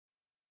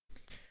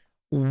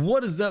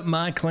What is up,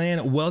 my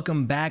clan?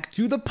 Welcome back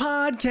to the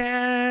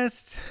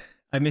podcast.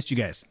 I missed you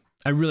guys.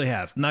 I really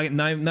have. Not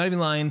even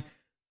lying.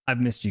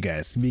 I've missed you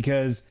guys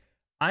because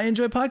I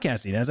enjoy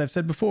podcasting. As I've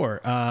said before,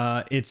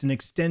 it's an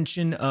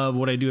extension of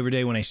what I do every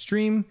day when I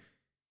stream,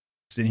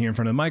 sitting here in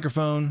front of the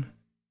microphone.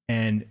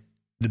 And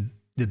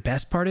the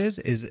best part is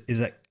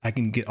that I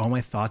can get all my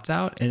thoughts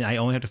out, and I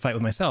only have to fight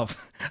with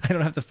myself. I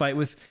don't have to fight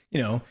with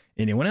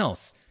anyone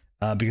else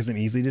because I'm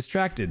easily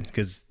distracted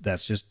because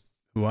that's just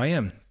who I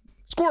am.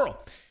 Squirrel.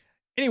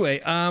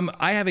 Anyway,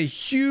 I have a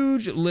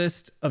huge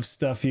list of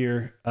stuff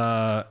here.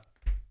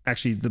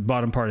 Actually, the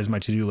bottom part is my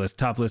to-do list.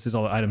 Top list is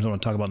all the items I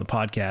want to talk about in the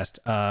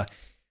podcast.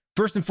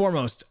 First and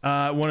foremost,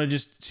 I want to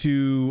just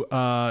to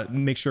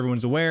make sure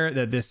everyone's aware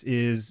that this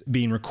is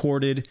being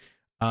recorded,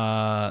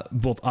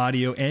 both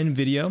audio and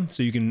video.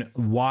 So you can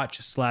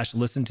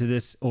watch/listen to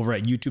this over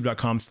at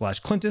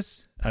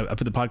youtube.com/Clintus. I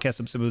put the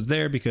podcast episodes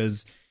there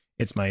because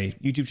it's my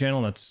YouTube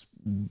channel. That's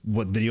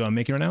what video I'm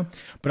making right now.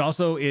 But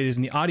also it is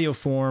in the audio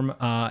form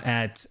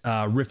at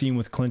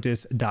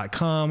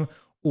riffingwithclintus.com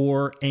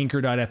or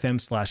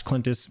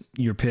anchor.fm/Clintus,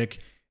 your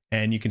pick.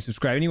 And you can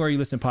subscribe anywhere you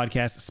listen to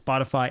podcasts: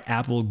 Spotify,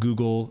 Apple,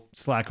 Google,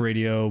 Slack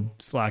Radio,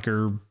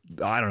 Slacker,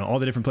 I don't know, all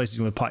the different places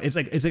you can it's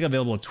like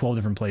available at 12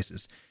 different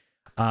places.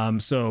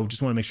 So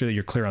just want to make sure that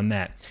you're clear on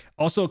that.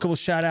 Also, a couple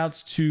shout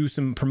outs to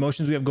some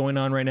promotions we have going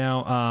on right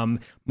now.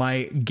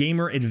 My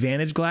Gamer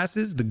Advantage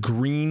glasses, the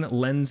green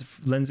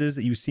lenses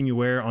that you see me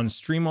wear on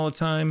stream all the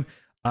time,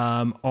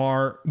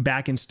 are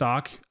back in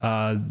stock.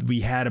 We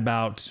had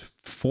about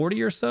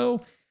 40 or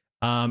so,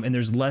 and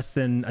there's less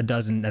than a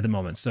dozen at the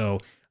moment. So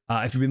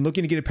if you've been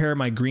looking to get a pair of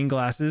my green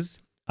glasses,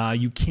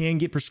 you can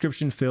get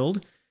prescription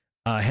filled.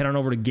 Head on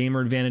over to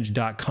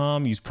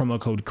gameradvantage.com, use promo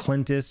code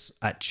Clintus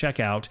at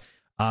checkout.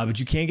 But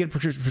you can get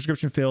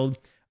prescription filled.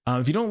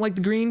 If you don't like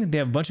the green, they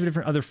have a bunch of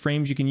different other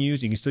frames you can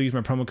use. You can still use my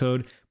promo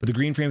code, but the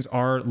green frames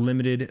are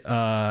limited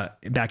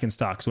back in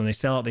stock. So when they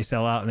sell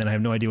out, and then I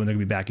have no idea when they're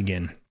going to be back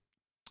again.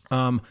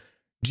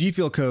 G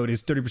Fuel code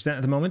is 30%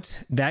 at the moment.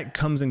 That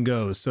comes and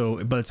goes.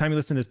 So by the time you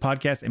listen to this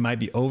podcast, it might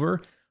be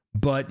over,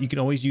 but you can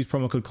always use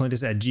promo code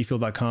Clintus at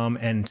gfuel.com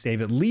and save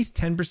at least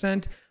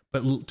 10%.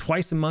 But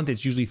twice a month,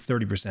 it's usually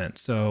 30%.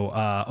 So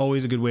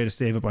always a good way to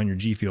save up on your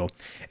G Fuel.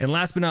 And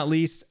last but not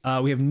least,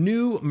 we have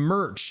new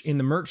merch in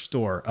the merch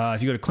store.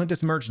 If you go to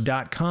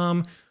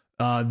clintusmerch.com,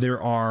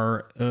 there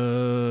are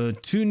 2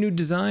 new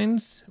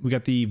designs. We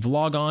got the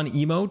Vlog On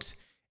emote,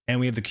 and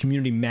we have the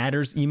Community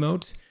Matters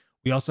emote.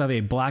 We also have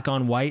a black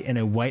on white and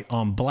a white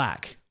on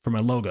black for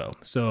my logo.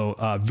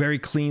 So very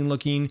clean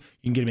looking. You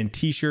can get them in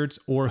t-shirts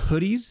or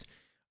hoodies.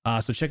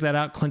 So check that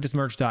out,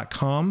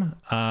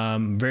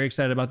 clintusmerch.com. Very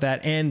excited about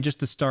that. And just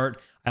to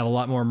start, I have a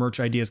lot more merch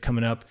ideas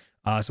coming up.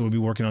 So we'll be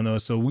working on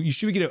those. So you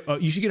should get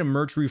a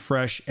merch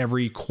refresh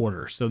every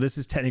quarter. So this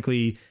is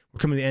technically, we're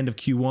coming to the end of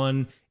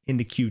Q1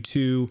 into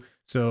Q2.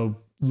 So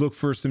look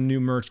for some new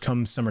merch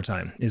come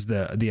summertime is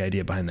the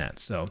idea behind that.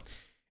 So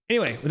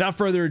anyway, without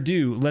further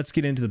ado, let's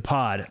get into the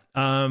pod.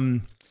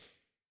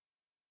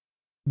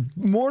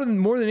 More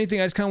than anything,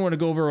 I just kind of want to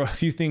go over a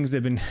few things that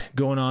have been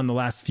going on the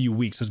last few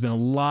weeks. There's been a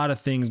lot of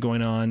things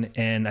going on,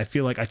 and I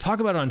feel like I talk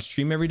about it on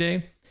stream every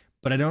day,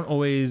 but I don't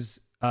always,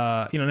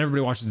 not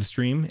everybody watches the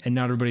stream, and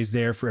not everybody's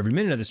there for every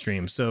minute of the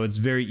stream. So it's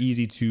very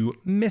easy to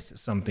miss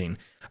something.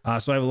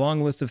 So I have a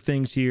long list of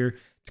things here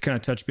to kind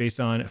of touch base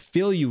on,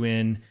 fill you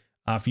in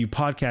for you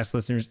podcast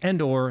listeners and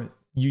or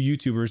you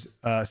YouTubers,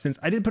 since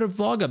I didn't put a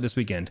vlog up this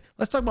weekend.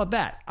 Let's talk about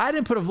that. I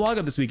didn't put a vlog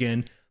up this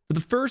weekend for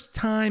the first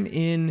time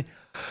in...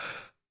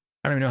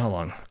 I don't even know how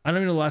long. I don't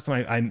even know the last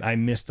time I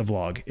missed a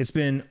vlog. It's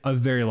been a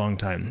very long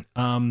time.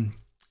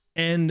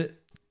 And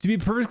to be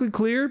perfectly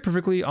clear,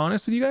 perfectly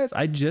honest with you guys,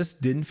 I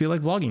just didn't feel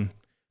like vlogging.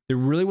 There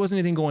really wasn't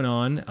anything going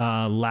on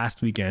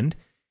last weekend.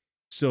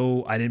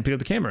 So I didn't pick up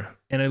the camera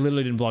and I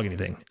literally didn't vlog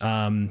anything.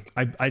 I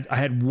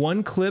had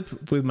one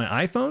clip with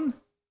my iPhone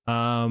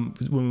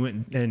when we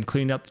went and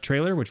cleaned up the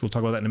trailer, which we'll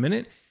talk about that in a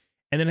minute.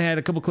 And then I had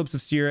a couple clips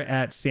of Sierra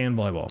at sand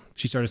volleyball.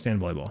 She started sand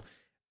volleyball.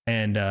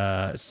 And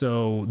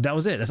so that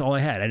was it. That's all I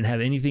had. I didn't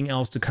have anything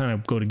else to kind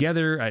of go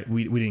together.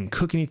 We didn't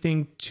cook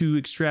anything too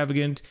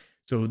extravagant.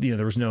 So,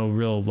 there was no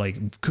real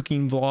like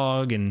cooking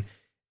vlog, and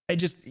there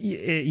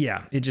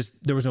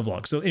was no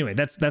vlog. So anyway,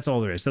 that's all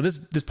there is. So this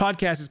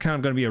podcast is kind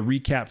of going to be a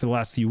recap for the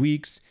last few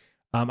weeks.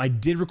 I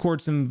did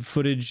record some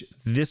footage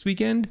this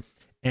weekend,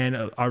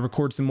 and I'll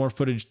record some more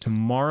footage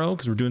tomorrow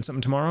because we're doing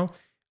something tomorrow.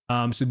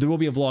 So there will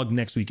be a vlog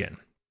next weekend.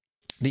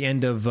 The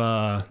end of,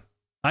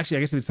 actually,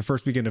 I guess it's the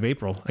first weekend of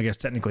April, I guess,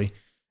 technically.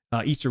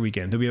 Easter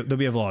weekend. There'll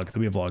be a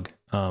vlog.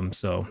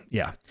 So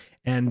yeah.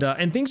 And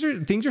things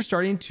are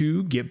starting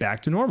to get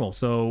back to normal.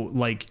 So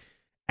like,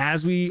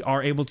 as we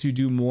are able to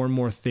do more and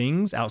more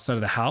things outside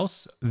of the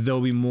house,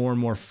 there'll be more and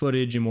more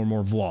footage and more and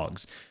more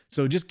vlogs.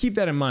 So just keep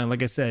that in mind.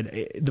 Like I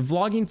said, the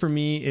vlogging for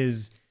me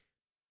is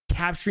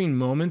capturing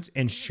moments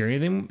and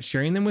sharing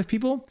them with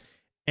people.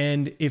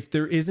 And if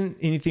there isn't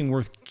anything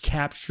worth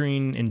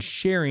capturing and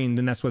sharing,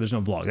 then that's why there's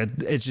no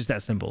vlog. It's just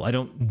that simple. I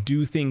don't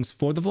do things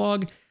for the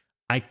vlog.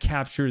 I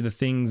capture the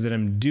things that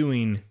I'm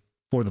doing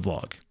for the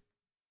vlog.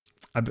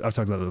 I've talked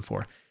about that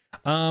before.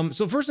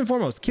 So first and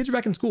foremost, kids are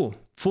back in school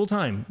full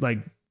time, like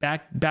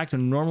back to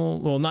normal.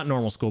 Well, not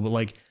normal school, but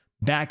like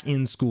back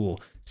in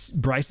school.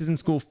 Bryce is in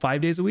school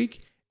 5 days a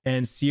week,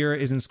 and Sierra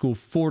is in school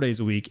 4 days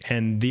a week.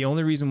 And the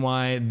only reason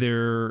why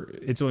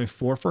it's only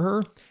 4 for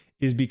her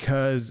is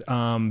because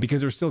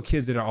there's still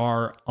kids that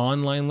are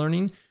online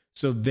learning.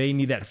 So they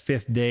need that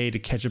 5th day to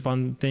catch up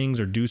on things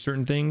or do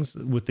certain things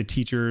with the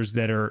teachers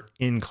that are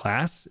in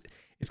class.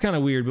 It's kind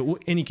of weird, but in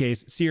any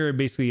case, Sierra,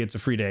 basically it's a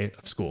free day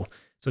of school.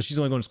 So she's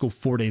only going to school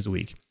 4 days a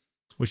week,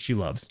 which she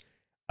loves.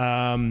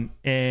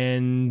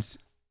 And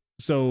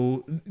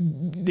so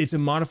it's a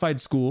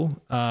modified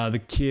school.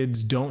 The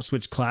kids don't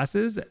switch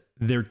classes.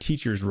 Their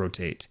teachers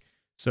rotate.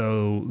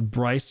 So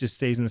Bryce just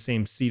stays in the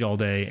same seat all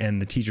day and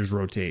the teachers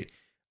rotate.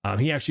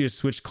 He actually just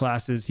switched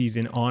classes. He's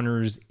in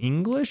honors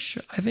English,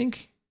 I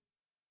think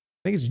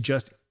it's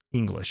just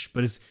English,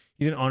 but he's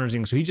in honors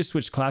English. So he just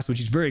switched class, which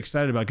he's very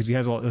excited about because he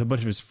has a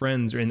bunch of his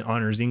friends are in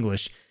honors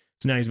English.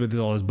 So now he's with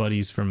all his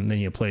buddies from then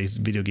he plays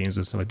video games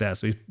and stuff like that.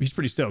 So he's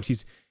pretty stoked.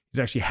 He's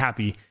actually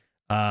happy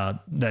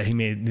that he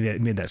made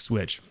that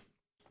switch.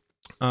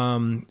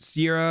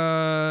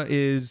 Sierra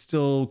is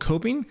still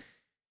coping.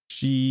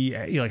 She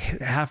like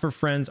half her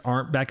friends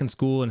aren't back in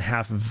school and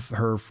half of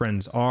her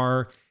friends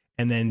are.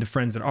 And then the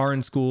friends that are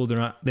in school, they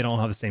don't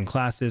have the same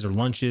classes or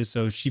lunches.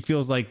 So she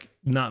feels like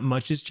not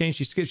much has changed.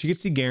 She gets to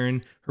see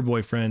Garen, her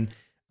boyfriend,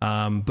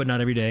 but not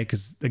every day.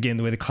 Cause again,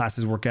 the way the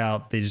classes work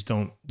out, they're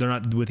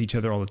not with each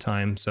other all the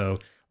time. So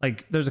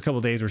like there's a couple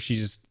of days where she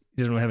just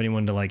doesn't have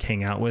anyone to like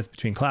hang out with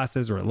between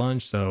classes or at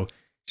lunch. So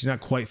she's not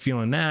quite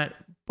feeling that,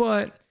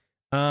 but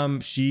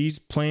she's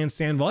playing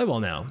sand volleyball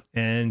now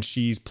and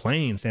she's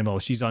playing sand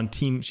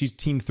volleyball. She's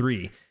team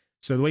 3.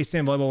 So the way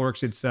sand volleyball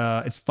works,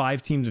 it's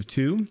 5 teams of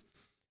 2.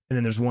 And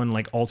then there's one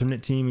like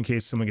alternate team in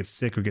case someone gets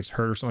sick or gets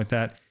hurt or something like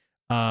that.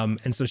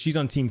 And so she's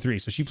on team 3.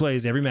 So she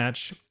plays every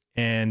match,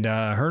 and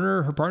her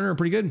and her partner are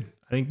pretty good.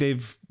 I think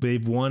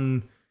they've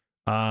won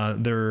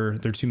their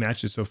 2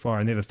 matches so far,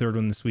 and they have a 3rd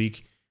one this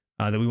week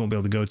that we won't be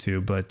able to go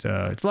to. But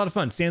it's a lot of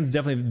fun. Sand's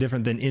definitely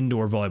different than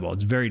indoor volleyball.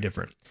 It's very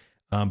different.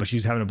 But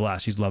she's having a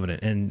blast. She's loving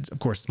it, and of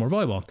course, it's more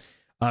volleyball.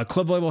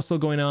 Club volleyball is still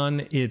going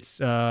on. It's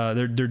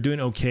they're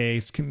doing okay.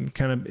 It's kind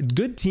of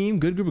good team,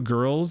 good group of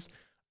girls.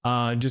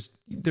 Just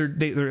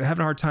they're having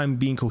a hard time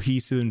being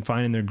cohesive and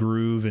finding their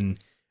groove, and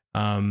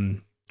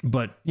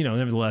but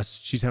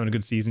nevertheless, she's having a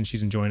good season.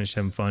 She's enjoying it. She's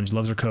having fun. She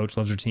loves her coach,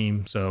 loves her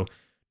team. So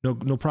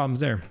no problems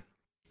there.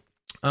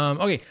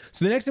 Okay,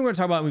 so the next thing we're gonna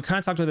talk about, we kind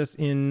of talked about this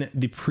in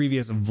the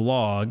previous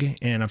vlog,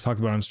 and I've talked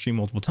about it on stream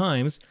multiple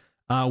times.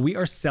 We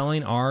are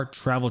selling our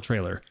travel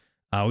trailer.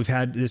 We've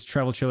had this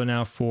travel trailer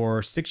now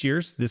for 6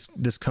 years.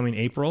 This coming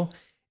April,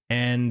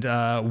 and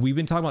we've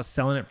been talking about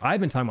selling it. I've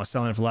been talking about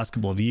selling it for the last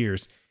couple of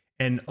years.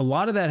 And a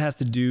lot of that has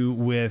to do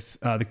with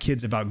the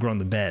kids have outgrown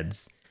the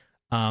beds.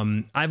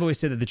 I've always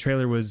said that the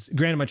trailer was,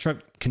 granted my truck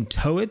can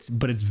tow it,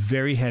 but it's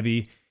very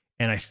heavy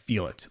and I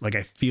feel it. Like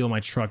I feel my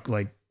truck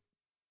like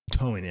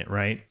towing it,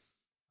 right?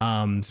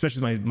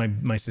 Especially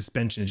my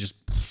suspension, it just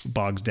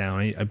bogs down.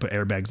 I put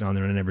airbags on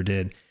there and I never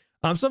did.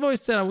 So I've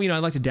always said, I'd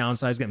like to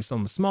downsize, get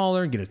something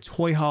smaller, get a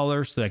toy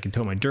hauler so that I can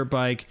tow my dirt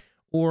bike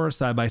or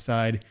side by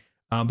side.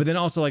 But then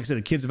also, like I said,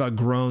 the kids have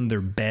outgrown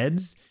their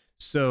beds.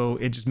 So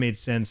it just made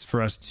sense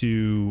for us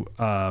to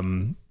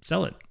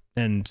sell it.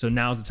 And so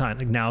now's the time.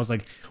 Like now's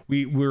like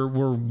we're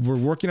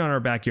working on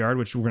our backyard,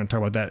 which we're going to talk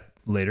about that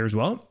later as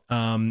well.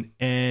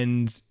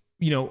 And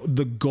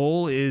the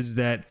goal is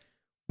that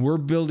we're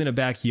building a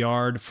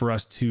backyard for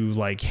us to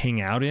like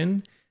hang out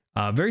in.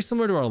 Very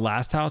similar to our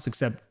last house,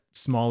 except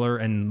smaller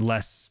and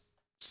less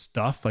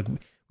stuff. Like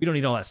we don't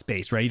need all that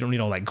space, right? You don't need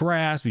all that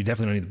grass. We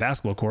definitely don't need the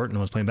basketball court. No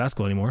one's playing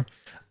basketball anymore.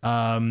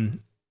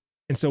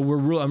 And so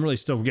I'm really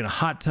stoked. We're getting a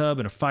hot tub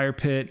and a fire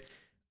pit.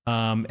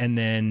 And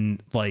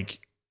then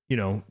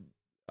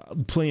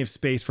plenty of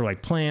space for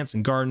like plants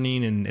and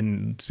gardening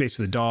and space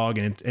for the dog.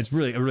 And it's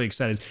really, I'm really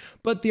excited.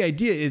 But the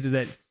idea is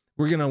that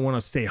we're going to want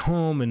to stay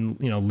home and,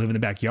 live in the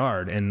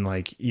backyard and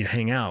like,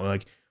 hang out.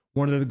 Like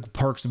one of the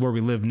perks of where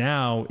we live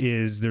now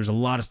is there's a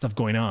lot of stuff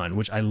going on,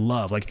 which I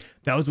love. Like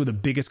that was one of the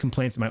biggest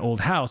complaints in my old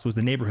house was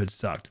the neighborhood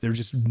sucked. There's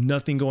just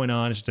nothing going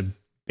on. It's just a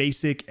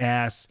basic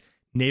ass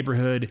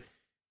neighborhood.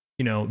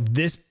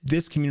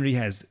 This community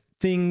has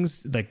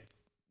things like,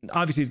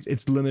 obviously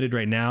it's limited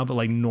right now, but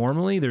like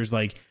normally there's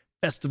like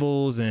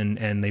festivals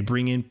and they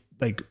bring in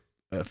like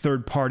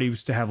third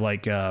parties to have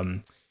like,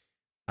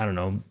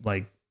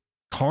 like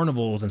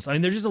carnivals and stuff. I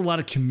mean, there's just a lot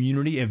of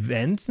community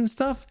events and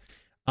stuff.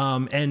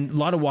 And a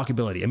lot of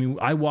walkability. I mean,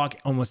 I walk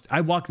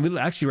literally,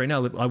 actually right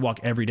now, I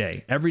walk every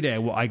day. Every day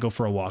I go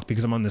for a walk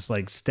because I'm on this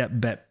like step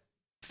bet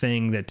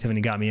thing that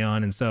Tiffany got me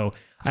on. And so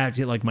I have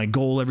to hit like my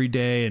goal every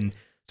day. And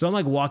so I'm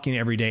like walking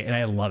every day and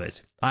I love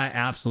it. I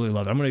absolutely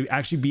love it. I'm going to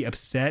actually be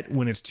upset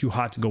when it's too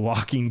hot to go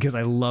walking because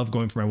I love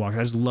going for my walk.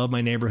 I just love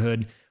my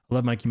neighborhood. I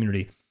love my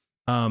community.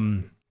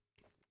 And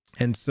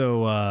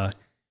so,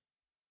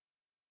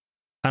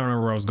 I don't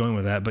remember where I was going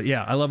with that, but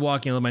yeah, I love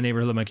walking. I love my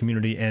neighborhood, I love my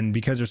community. And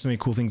because there's so many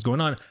cool things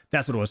going on,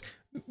 that's what it was.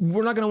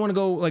 We're not going to want to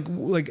go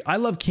like I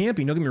love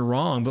camping. Don't get me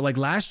wrong. But like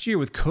last year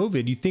with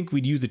COVID, you think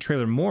we'd use the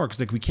trailer more because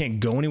like we can't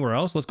go anywhere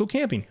else. Let's go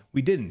camping.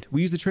 We didn't.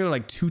 We used the trailer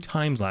like 2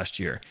 times last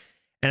year.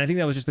 And I think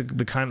that was just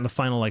the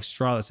final like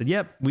straw that said,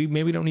 yep, we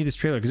maybe don't need this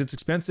trailer because it's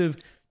expensive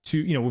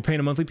to, we're paying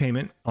a monthly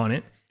payment on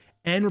it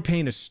and we're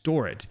paying to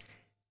store it.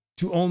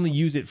 To only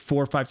use it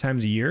 4 or 5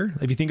 times a year.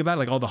 If you think about it,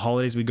 like all the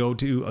holidays we go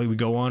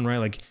on, right?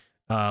 Like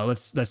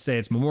let's say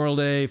it's Memorial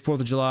Day,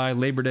 4th of July,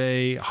 Labor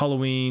Day,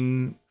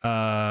 Halloween,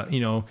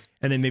 and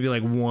then maybe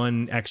like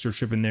one extra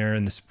trip in there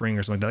in the spring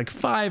or something like that,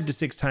 like 5 to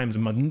 6 times a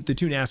month. The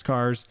 2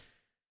 NASCARs,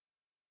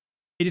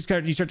 you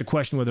start to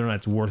question whether or not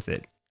it's worth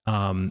it.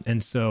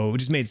 And so it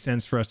just made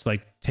sense for us to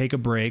like take a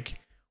break.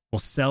 We'll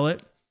sell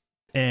it,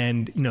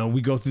 and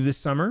we go through this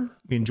summer,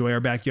 we enjoy our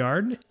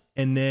backyard.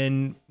 And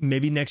then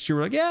maybe next year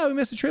we're like, yeah, we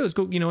missed the trailer. Let's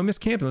go, I miss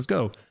camping. Let's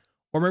go.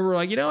 Or maybe we're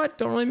like, what?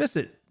 Don't really miss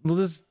it. We'll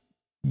just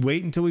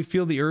wait until we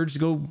feel the urge to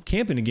go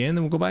camping again.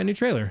 Then we'll go buy a new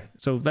trailer.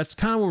 So that's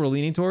kind of what we're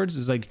leaning towards,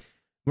 is like,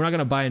 we're not going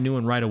to buy a new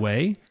one right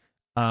away.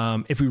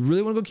 If we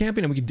really want to go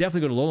camping, and we can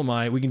definitely go to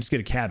Lolomai, we can just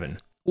get a cabin,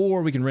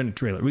 or we can rent a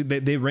trailer. You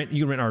can rent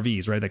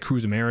RVs, right? Like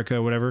Cruise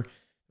America, whatever.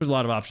 There's a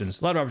lot of options,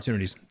 a lot of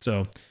opportunities.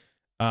 So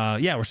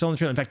yeah, we're selling the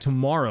trailer. In fact,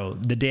 tomorrow,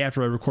 the day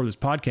after I record this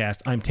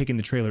podcast, I'm taking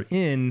the trailer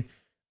in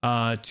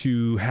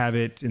to have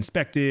it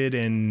inspected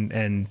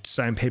and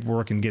sign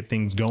paperwork and get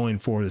things going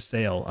for the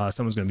sale.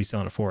 Someone's going to be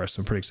selling it for us.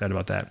 So I'm pretty excited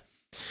about that.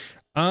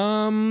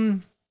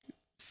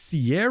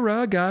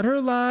 Sierra got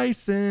her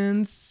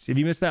license. If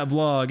you missed that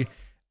vlog,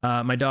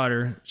 my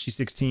daughter, she's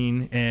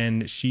 16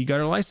 and she got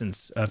her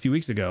license a few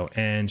weeks ago,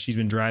 and she's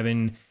been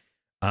driving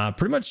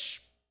pretty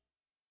much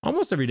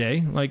almost every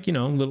day. Like,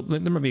 there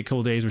might be a couple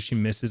of days where she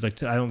misses.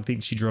 Like, I don't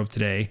think she drove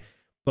today.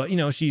 But,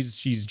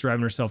 she's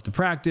driving herself to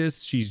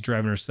practice. She's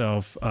driving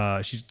herself.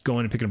 She's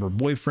going and picking up her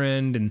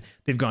boyfriend, and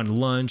they've gone to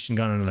lunch and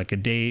gone on like a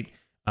date.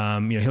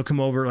 He'll come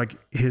over, like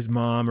his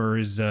mom or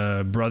his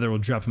brother will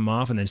drop him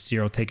off, and then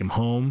Sierra will take him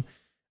home.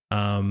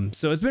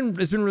 So it's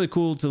been really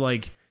cool to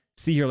like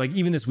see her. Like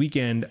even this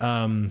weekend,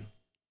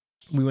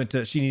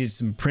 she needed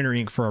some printer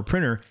ink for our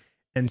printer.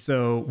 And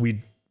so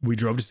we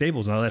drove to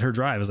Staples, and I let her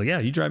drive. I was like, yeah,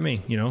 you drive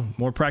me,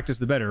 more practice,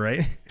 the better.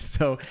 Right.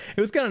 So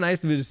it was kind of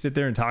nice to just sit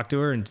there and talk to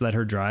her and let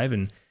her drive.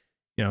 And,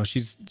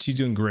 she's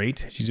doing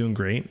great. She's doing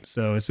great.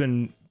 So it's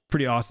been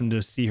pretty awesome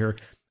to see her.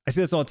 I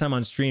say this all the time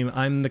on stream.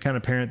 I'm the kind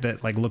of parent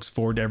that like looks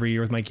forward to every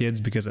year with my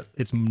kids because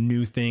it's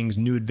new things,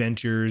 new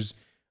adventures.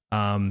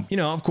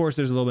 Of course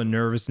there's a little bit of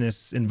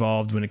nervousness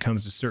involved when it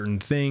comes to certain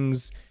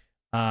things.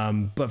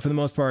 But for the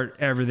most part,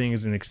 everything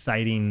is an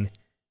exciting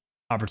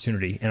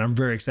opportunity, and I'm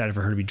very excited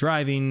for her to be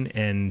driving.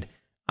 And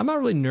I'm not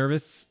really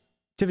nervous.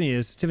 Tiffany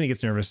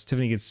gets nervous.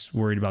 Tiffany gets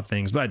worried about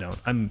things, but I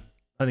don't.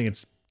 I think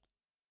it's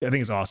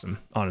awesome,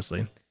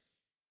 honestly.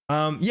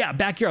 Yeah,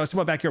 backyard. Let's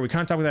talk about backyard. We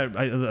kind of talked about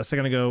that a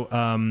second ago.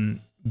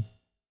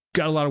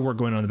 Got a lot of work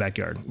going on in the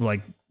backyard.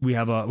 Like we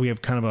have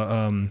kind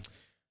of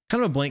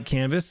a blank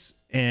canvas,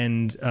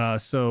 and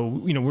so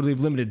we're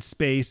limited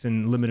space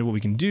and limited what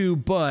we can do,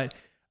 but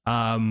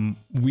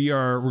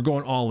we're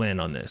going all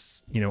in on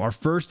this. Our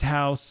first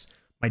house,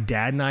 my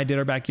dad and I did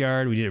our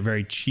backyard. We did it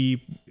very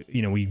cheap.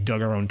 We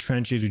dug our own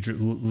trenches. We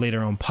laid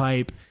our own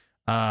pipe.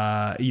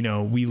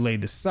 We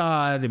laid the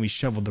sod and we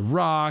shoveled the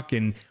rock,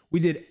 and we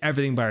did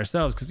everything by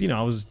ourselves. Cause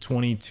I was a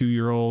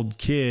 22-year-old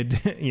kid,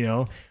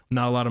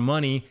 not a lot of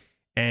money.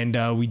 And,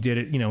 we did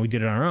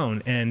it on our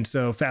own. And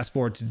so fast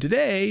forward to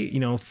today,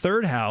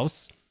 third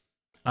house,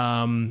 we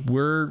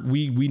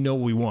know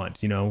what we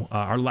want.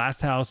 Our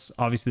last house,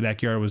 obviously the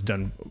backyard was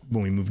done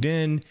when we moved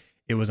in.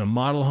 It was a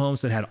model home,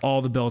 so it had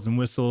all the bells and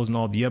whistles and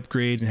all the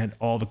upgrades and had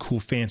all the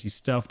cool fancy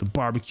stuff, the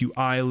barbecue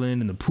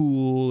island and the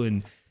pool.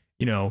 And,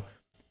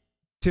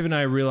 Tiff and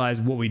I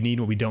realized what we need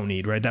and what we don't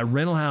need, right? That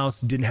rental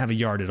house didn't have a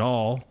yard at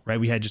all, right?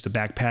 We had just a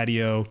back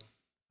patio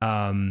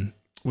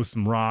with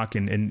some rock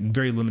and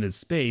very limited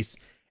space.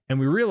 And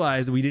we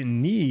realized that we didn't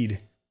need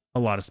a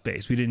lot of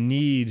space. We didn't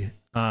need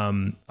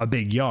a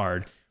big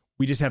yard.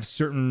 We just have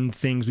certain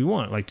things we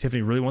want. Like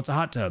Tiffany really wants a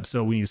hot tub,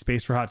 so we need a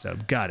space for a hot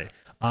tub. Got it.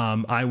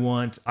 I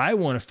want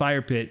a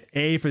fire pit,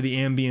 A, for the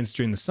ambience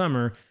during the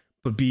summer,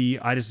 but B,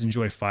 I just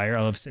enjoy fire.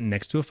 I love sitting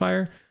next to a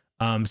fire.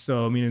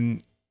 So,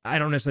 I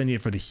don't necessarily need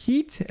it for the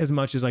heat as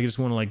much as I just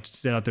want to like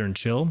sit out there and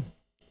chill.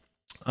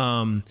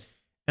 And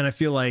I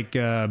feel like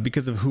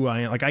because of who I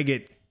am, like I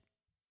get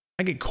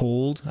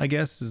cold, I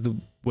guess is the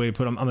way to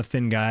put it. I'm a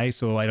thin guy,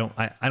 so I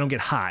don't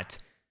get hot.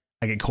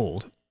 I get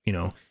cold,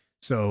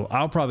 So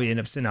I'll probably end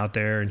up sitting out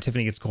there, and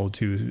Tiffany gets cold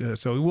too.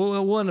 So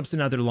we'll end up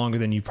sitting out there longer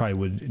than you probably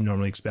would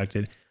normally expect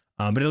it.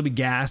 But it'll be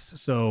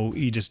gas, so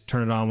you just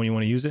turn it on when you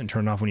want to use it and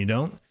turn it off when you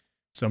don't.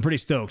 So I'm pretty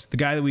stoked. The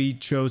guy that we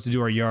chose to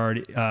do our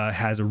yard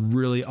has a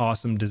really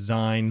awesome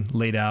design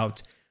laid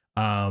out,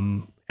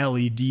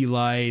 LED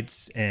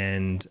lights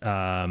and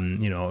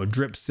a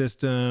drip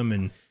system,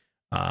 and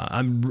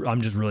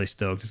I'm just really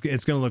stoked.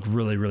 It's going to look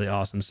really, really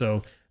awesome.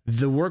 So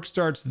the work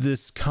starts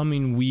this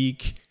coming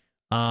week.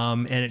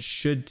 And it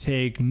should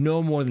take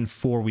no more than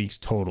 4 weeks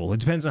total. It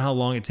depends on how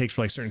long it takes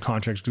for like certain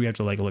contracts, because we have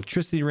to like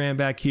electricity ran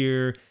back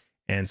here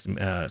and some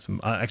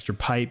extra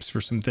pipes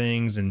for some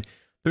things, and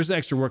there's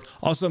extra work.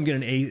 Also, I'm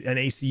getting an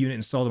AC unit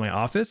installed in my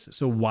office,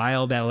 so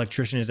while that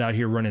electrician is out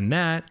here running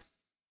that,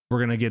 we're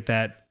gonna get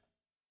that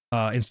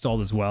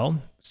installed as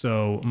well.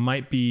 So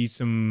might be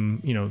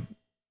some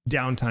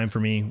downtime for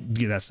me to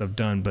get that stuff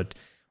done, but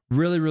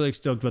really, really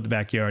stoked about the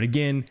backyard.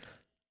 Again,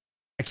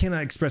 I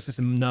cannot express this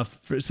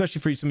enough,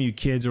 especially for some of you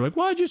kids who are like,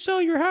 why'd you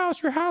sell your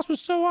house? Your house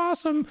was so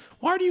awesome.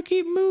 Why do you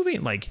keep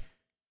moving? Like,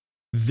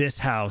 this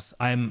house,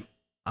 I'm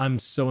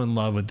so in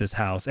love with this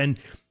house. And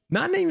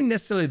not even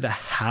necessarily the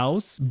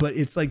house, but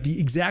it's like the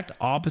exact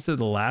opposite of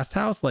the last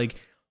house. Like,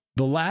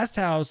 the last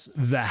house,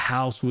 the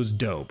house was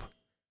dope.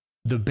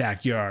 The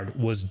backyard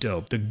was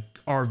dope. The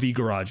RV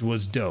garage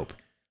was dope.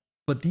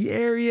 But the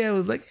area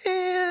was like,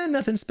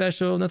 nothing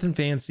special, nothing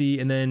fancy.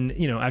 And then,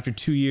 after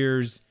 2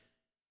 years,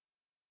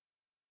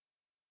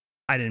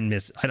 I didn't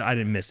miss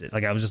it.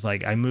 Like, I was just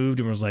like, I moved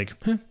and was like,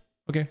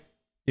 okay,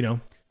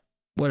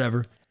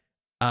 whatever.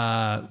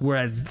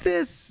 Whereas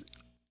this,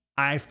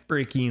 I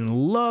freaking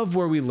love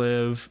where we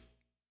live.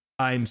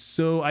 I'm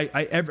so, I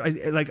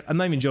I'm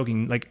not even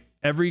joking. Like,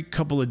 every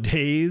couple of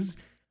days,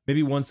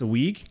 maybe once a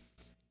week,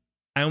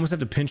 I almost have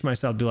to pinch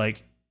myself, be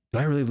like, do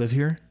I really live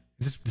here?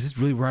 Is this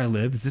really where I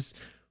live? Is this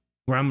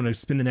where I'm going to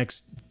spend the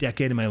next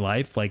decade of my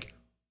life? Like,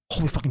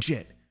 holy fucking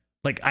shit.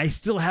 Like, I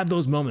still have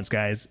those moments,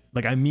 guys.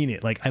 Like, I mean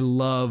it. Like, I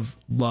love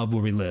where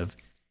we live.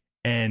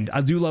 And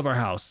I do love our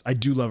house. I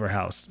do love our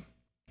house.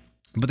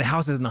 But the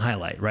house isn't the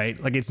highlight, right?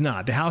 Like, it's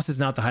not. The house is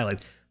not the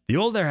highlight. The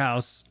older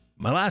house,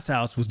 my last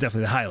house, was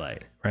definitely the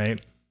highlight, right?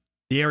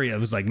 The area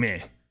was like, meh.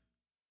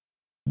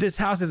 This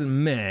house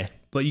isn't meh,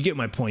 but you get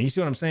my point. You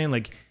see what I'm saying?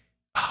 Like,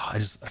 I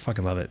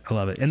fucking love it. I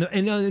love it. And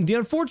the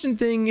unfortunate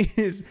thing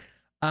is,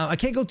 I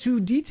can't go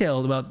too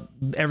detailed about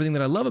everything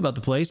that I love about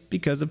the place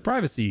because of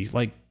privacy.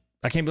 Like,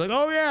 I can't be like,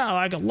 oh yeah,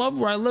 I love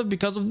where I live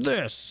because of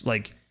this.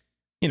 Like,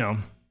 it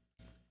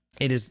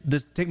is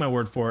this. Take my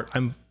word for it.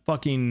 I'm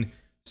fucking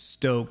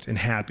stoked and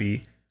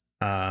happy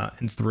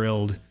and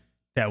thrilled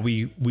that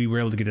we were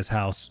able to get this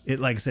house. It,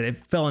 like I said,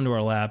 it fell into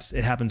our laps.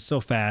 It happened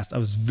so fast. I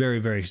was very,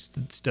 very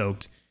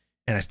stoked,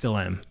 and I still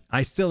am.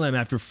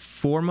 After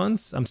 4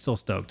 months. I'm still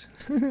stoked.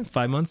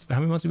 5 months. How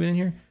many months have we been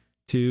in here?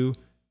 2,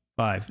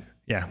 5.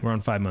 Yeah, we're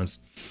on 5 months.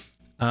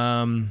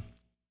 All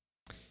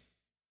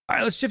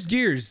right, let's shift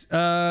gears.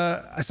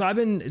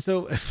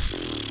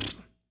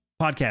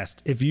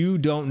 Podcast. If you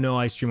don't know,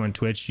 I stream on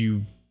Twitch.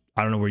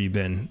 I don't know where you've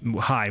been.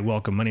 Hi,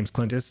 welcome. My name's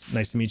Clintus.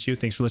 Nice to meet you.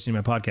 Thanks for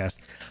listening to my podcast.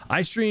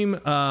 I stream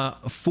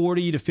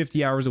 40 to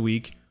 50 hours a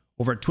week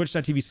over at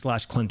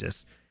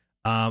twitch.tv/Clintus.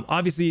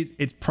 Obviously,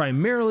 it's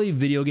primarily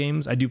video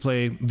games. I do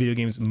play video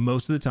games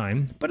most of the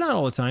time, but not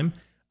all the time.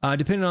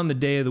 Depending on the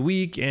day of the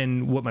week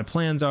and what my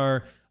plans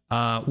are,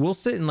 we'll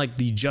sit in like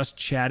the just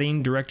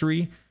chatting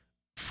directory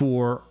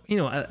for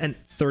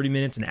 30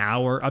 minutes, an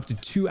hour, up to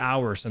 2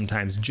 hours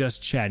sometimes,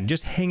 just chatting,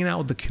 just hanging out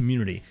with the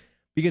community.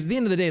 Because at the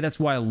end of the day, that's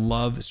why I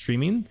love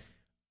streaming.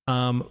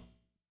 Up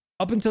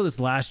until this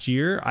last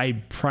year,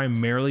 I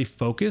primarily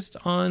focused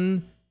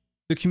on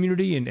the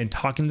community and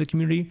talking to the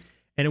community.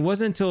 And it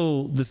wasn't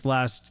until this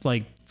last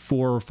like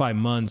 4 or 5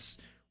 months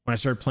when I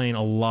started playing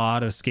a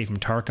lot of Escape from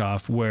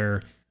Tarkov,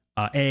 where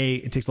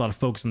it takes a lot of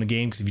focus on the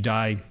game, because if you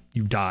die,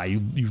 you die.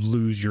 You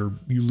lose your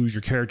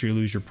character, you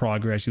lose your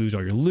progress, you lose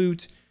all your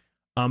loot.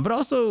 But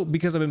also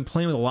because I've been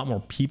playing with a lot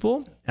more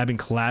people, I've been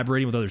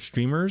collaborating with other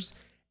streamers,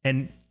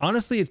 and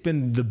honestly, it's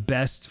been the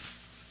best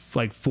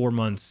 4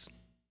 months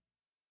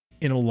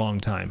in a long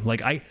time.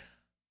 Like,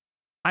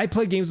 I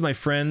play games with my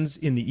friends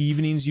in the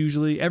evenings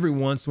usually. Every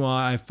once in a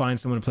while, I find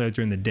someone to play with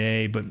during the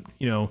day, but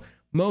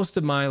most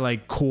of my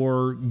like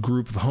core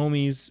group of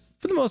homies,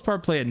 for the most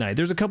part, play at night.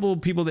 There's a couple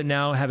of people that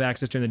now have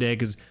access during the day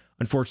because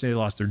unfortunately they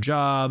lost their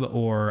job,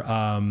 or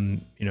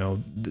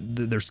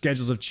their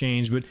schedules have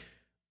changed. But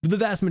the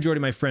vast majority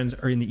of my friends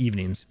are in the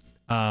evenings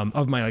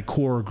of my like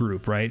core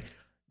group, right?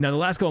 Now, the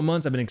last couple of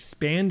months, I've been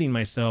expanding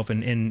myself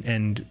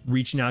and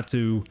reaching out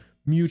to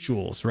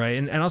mutuals, right?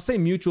 And I'll say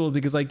mutuals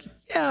because, like,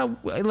 yeah,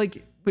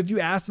 like if you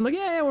ask them, like,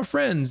 yeah, we're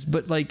friends,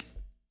 but like,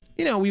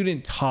 we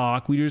didn't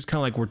talk. We just kind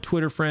of like we're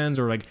Twitter friends,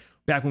 or like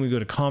back when we go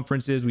to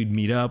conferences, we'd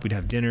meet up, we'd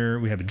have dinner,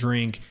 we'd have a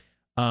drink.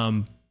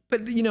 But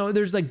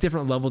there's like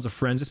different levels of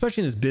friends,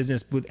 especially in this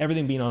business with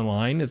everything being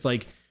online. It's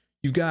like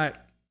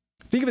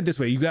think of it this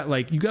way: you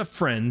got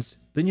friends,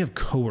 then you have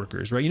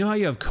coworkers, right? You know how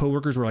you have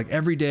coworkers where like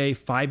every day,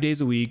 5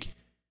 days a week,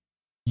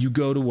 you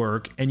go to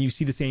work and you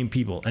see the same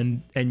people,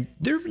 and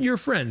they're your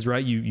friends,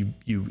 right? You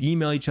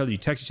email each other, you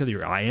text each other,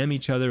 you IM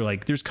each other.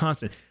 Like, there's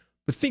constant.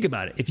 But think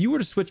about it: if you were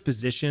to switch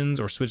positions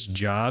or switch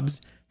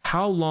jobs,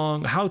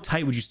 how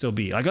tight would you still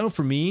be? Like, I know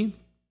for me,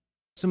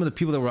 some of the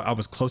people that I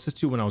was closest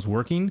to when I was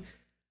working,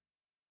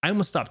 I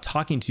almost stopped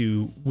talking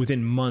to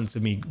within months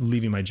of me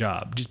leaving my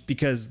job, just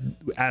because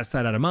out of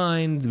sight, out of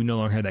mind. We no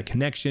longer had that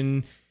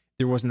connection.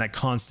 There wasn't that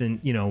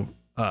constant,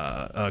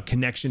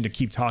 connection to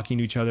keep talking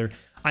to each other.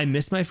 I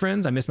miss my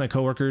friends. I miss my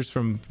coworkers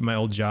from my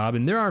old job.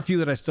 And there are a few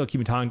that I still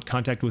keep in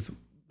contact with,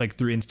 like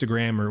through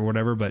Instagram or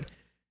whatever, but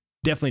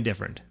definitely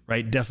different,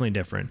 right? Definitely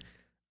different.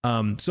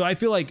 So I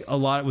feel like a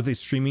lot with a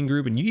streaming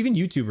group and even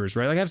YouTubers,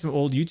 right? Like I have some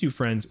old YouTube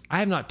friends. I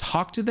have not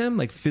talked to them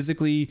like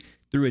physically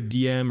through a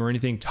DM or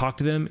anything, talked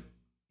to them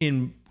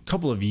in a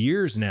couple of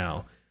years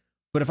now.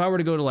 But if I were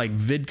to go to like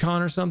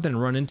VidCon or something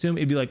and run into them,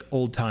 it'd be like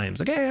old times.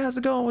 Like, hey, how's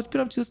it going? What's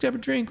been up to? Let's grab a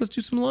drink. Let's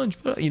do some lunch.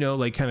 You know,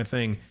 like kind of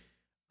thing.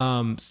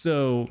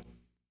 So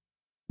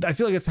I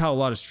feel like that's how a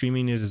lot of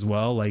streaming is as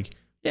well. Like,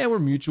 yeah, we're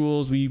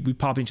mutuals. We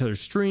pop in each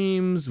other's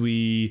streams.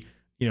 We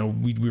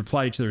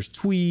reply to each other's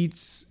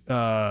tweets,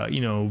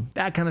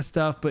 that kind of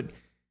stuff. But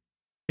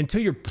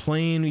until you're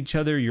playing each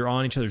other, you're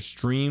on each other's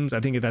streams, I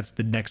think that's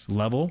the next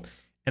level.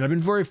 And I've been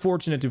very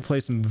fortunate to play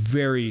some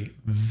very,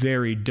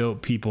 very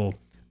dope people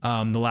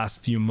the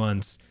last few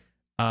months.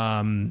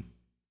 And,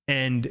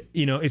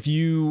 if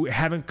you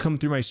haven't come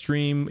through my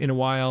stream in a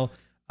while,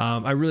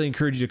 I really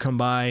encourage you to come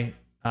by,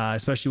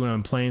 especially when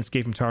I'm playing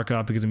Escape from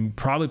Tarkov, because I'm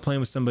probably playing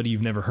with somebody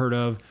you've never heard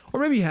of, or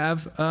maybe you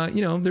have. I've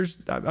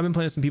been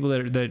playing with some people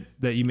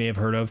that you may have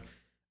heard of.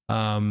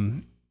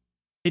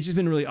 It's just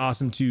been really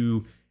awesome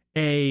to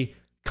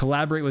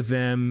collaborate with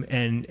them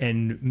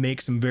and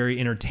make some very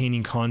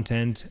entertaining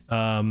content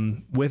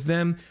with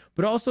them,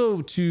 but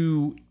also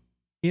to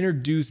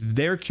introduce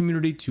their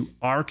community to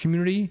our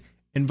community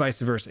and vice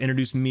versa,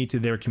 introduce me to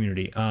their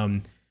community.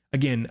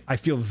 Again, I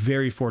feel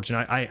very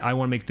fortunate. I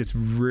want to make this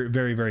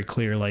very, very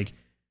clear. Like,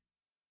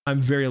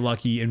 I'm very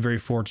lucky and very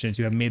fortunate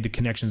to have made the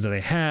connections that I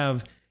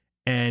have,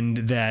 and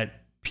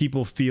that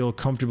people feel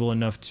comfortable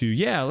enough to,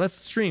 let's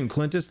stream,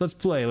 Clintus, let's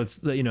play.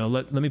 Let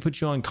me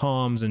put you on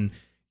comms. And,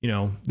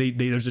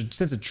 there's a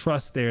sense of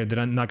trust there that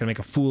I'm not going to make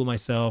a fool of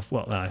myself.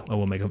 Well,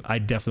 I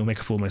definitely will make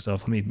a fool of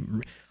myself.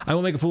 I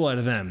won't make a fool out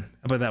of them.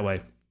 How about it that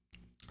way?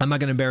 I'm not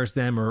going to embarrass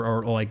them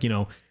or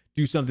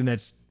do something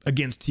that's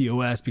against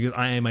TOS, because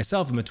I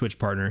myself am a Twitch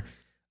partner.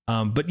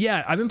 But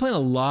yeah, I've been playing a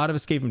lot of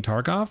Escape from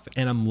Tarkov,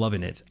 and I'm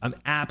loving it. I'm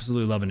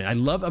absolutely loving it.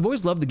 I've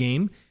always loved the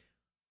game,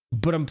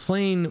 but I'm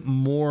playing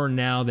more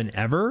now than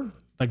ever.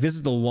 Like, this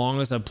is the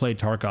longest I've played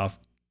Tarkov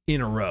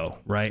in a row,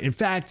 right? In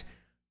fact,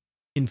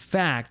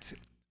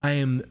 I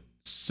am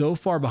so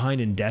far behind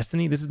in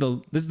Destiny. This is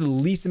the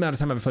least amount of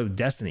time I've played with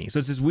Destiny. So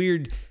it's this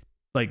weird,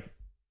 like,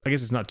 I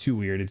guess it's not too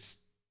weird.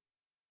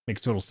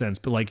 Makes total sense.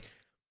 But like,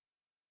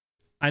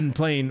 I'm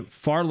playing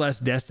far less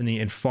Destiny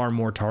and far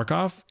more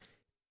Tarkov.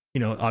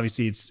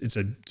 Obviously it's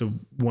a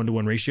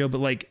 1-to-1 ratio, but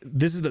like,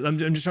 this is I'm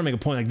just trying to make a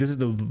point. Like, this is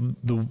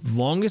the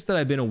longest that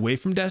I've been away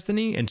from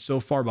Destiny and so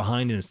far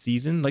behind in a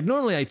season. Like,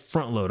 normally I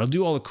front load. I'll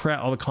do all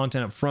the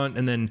content up front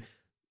and then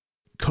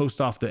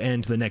coast off the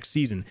end to the next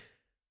season.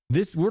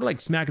 We're like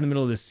smack in the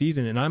middle of this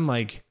season, and I'm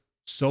like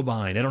so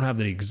behind. I don't have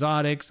the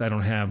exotics. I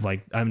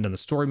haven't done the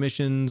story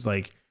missions.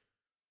 Like,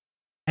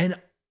 and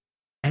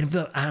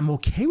I'm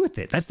okay with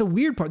it. That's the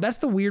weird part.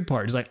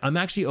 It's like, I'm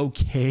actually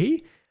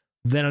okay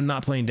that I'm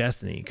not playing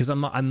Destiny, because I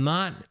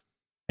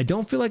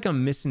don't feel like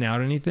I'm missing out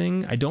on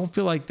anything. I don't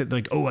feel like that,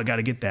 like, oh, I got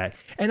to get that.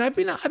 And I've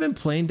been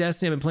playing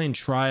Destiny. I've been playing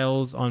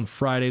Trials on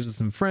Fridays with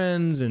some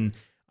friends, and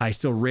I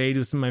still raid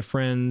with some of my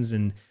friends,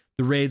 and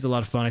the raid's a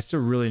lot of fun. I still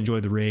really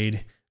enjoy the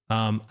raid.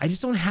 I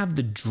just don't have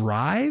the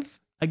drive,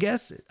 I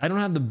guess. I don't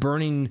have the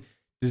burning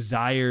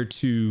desire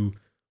to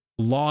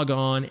log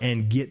on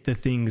and get the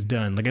things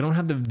done. Like, I don't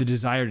have the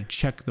desire to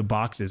check the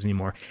boxes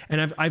anymore.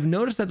 And I've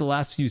noticed that the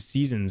last few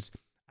seasons,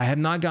 I have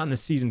not gotten the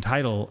season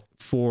title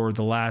for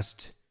the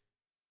last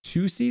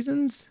 2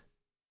 seasons.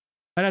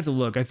 I'd have to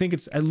look. I think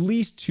it's at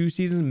least 2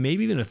 seasons,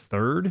 maybe even a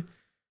third.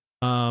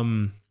 I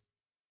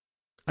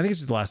think it's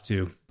just the last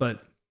 2,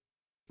 but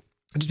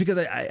just because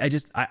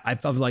I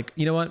felt like,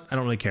 you know what? I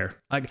don't really care.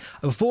 Like,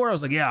 before I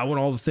was like, yeah, I want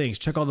all the things,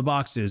 check all the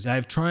boxes. I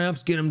have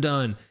triumphs, get them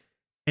done.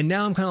 And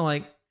now I'm kind of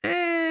like,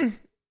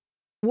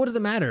 what does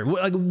it matter?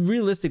 Like,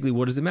 realistically,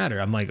 what does it matter?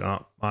 I'm like,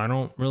 I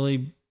don't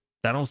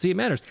see it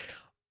matters.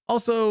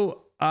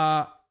 Also,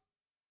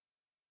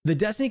 the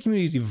Destiny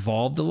community's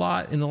evolved a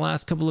lot in the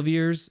last couple of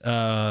years.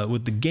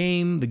 With the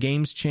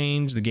game's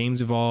changed, the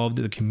game's evolved,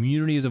 the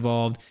community has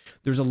evolved.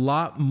 There's a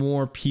lot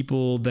more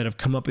people that have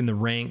come up in the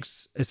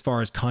ranks as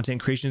far as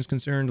content creation is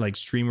concerned, like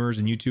streamers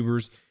and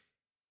YouTubers.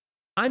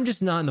 I'm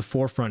just not in the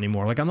forefront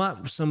anymore. Like, I'm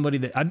not somebody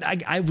that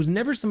I was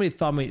never somebody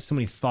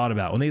thought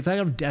about. When they think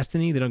of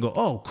Destiny, they don't go,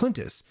 oh,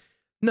 Clintus.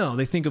 No,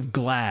 they think of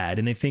Glad,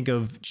 and they think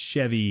of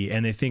Chevy,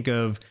 and they think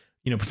of,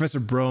 Professor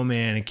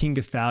Broman and King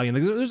Gathalion.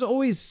 Like, there's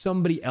always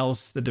somebody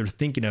else that they're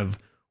thinking of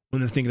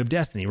when they're thinking of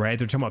Destiny, right?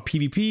 They're talking about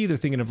PvP. They're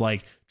thinking of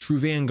like True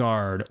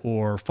Vanguard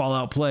or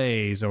Fallout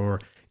Plays, or,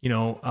 if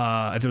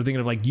they're thinking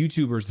of like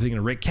YouTubers, they're thinking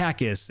of Rick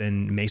Kakis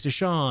and Mesa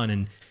Sean,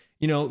 and,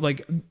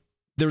 like,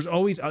 there's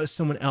always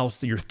someone else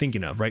that you're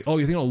thinking of, right? Oh,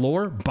 you're thinking of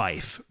lore?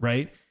 Bife,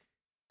 right?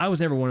 I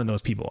was never one of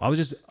those people. I was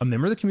just a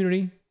member of the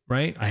community,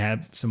 right? I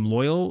had some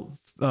loyal,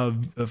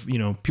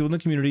 people in the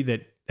community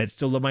that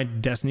still love my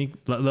Destiny,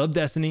 love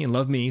Destiny and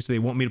love me, so they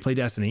want me to play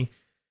Destiny.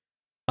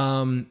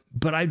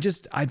 But I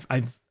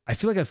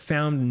feel like I've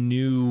found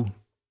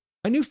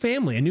a new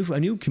family, a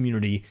new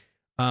community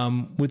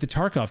with the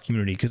Tarkov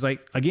community. Cause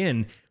like,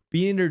 again,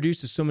 being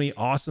introduced to so many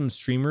awesome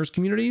streamers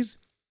communities,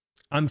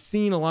 I'm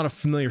seeing a lot of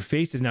familiar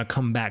faces now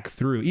come back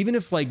through. Even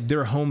if like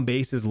their home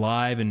base is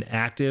live and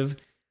active,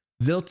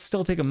 they'll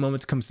still take a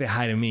moment to come say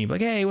hi to me.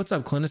 Like, hey, what's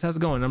up, Clintus? How's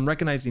it going? I'm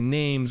recognizing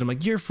names. I'm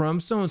like, you're from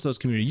so-and-so's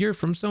community. You're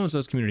from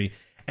so-and-so's community.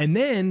 And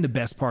then the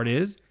best part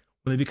is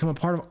when they become a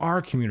part of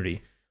our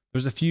community.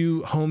 There's a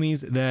few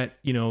homies that,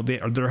 you know,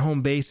 their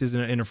home base is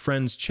in a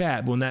friend's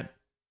chat. But when that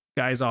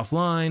guy's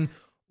offline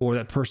or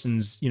that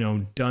person's, you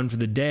know, done for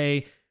the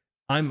day,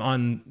 I'm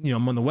on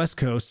the West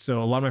Coast.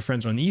 So a lot of my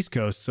friends are on the East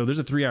Coast. So there's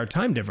a 3-hour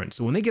time difference.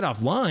 So when they get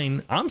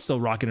offline, I'm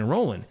still rocking and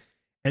rolling.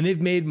 And they've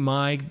made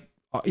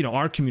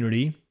our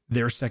community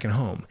their second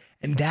home.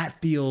 And that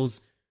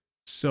feels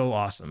so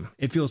awesome.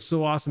 It feels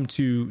so awesome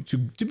to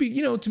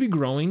be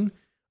growing.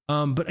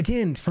 But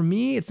again, for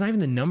me, it's not even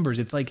the numbers.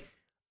 It's like,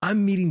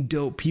 I'm meeting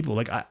dope people.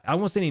 Like I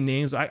won't say any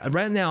names.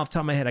 Right now off the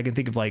top of my head, I can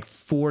think of like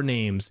 4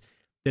 names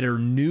that are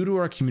new to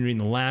our community in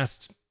the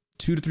last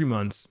 2 to 3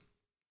 months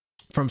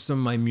from some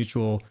of my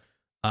mutual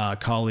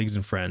colleagues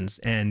and friends.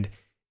 And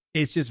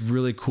it's just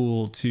really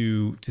cool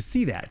to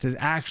see that, to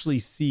actually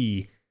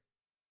see,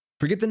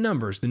 forget the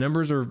numbers. The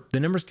numbers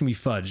can be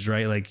fudged,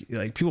 right?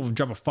 Like people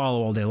drop a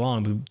follow all day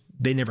long, but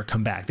they never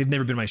come back. They've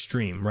never been my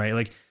stream, right?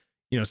 Like,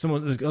 you know,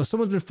 someone's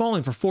been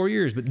following for 4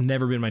 years, but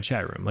never been in my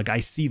chat room. Like I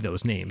see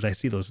those names. I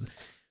see those.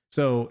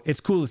 So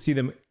it's cool to see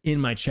them in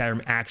my chat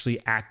room,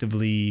 actually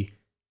actively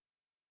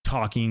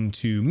talking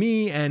to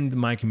me and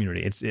my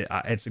community. It's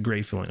a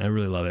great feeling. I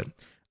really love it.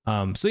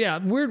 So yeah,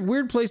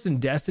 weird place in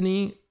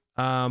Destiny,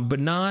 but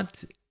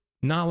not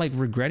like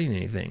regretting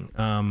anything.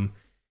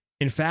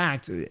 In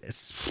fact,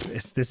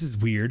 this is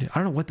weird.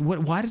 I don't know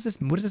what does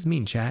this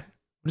mean, chat?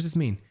 What does this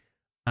mean?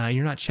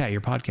 You're not chat,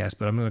 you're podcast,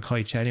 but I'm going to call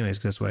you chat anyways,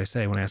 because that's what I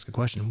say when I ask a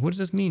question. What does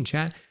this mean,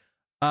 chat?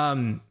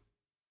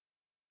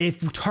 If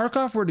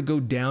Tarkov were to go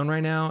down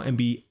right now and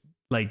be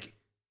like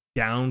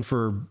down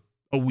for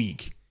a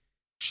week,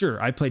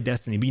 sure, I play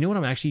Destiny, but you know what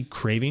I'm actually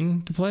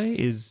craving to play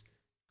is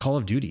Call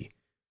of Duty,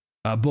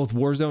 both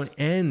Warzone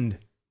and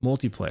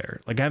multiplayer.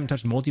 Like I haven't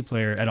touched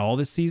multiplayer at all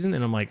this season,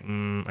 and I'm like,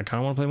 I kind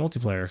of want to play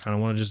multiplayer. I kind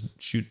of want to just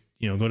shoot,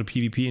 go to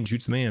PvP and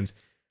shoot some mans.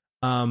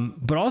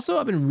 But also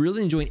I've been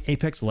really enjoying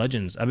Apex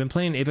Legends. I've been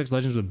playing Apex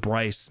Legends with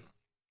Bryce.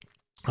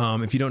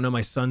 If you don't know,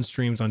 my son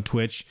streams on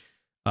Twitch.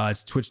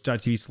 It's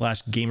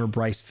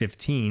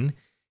twitch.tv/gamerbryce15.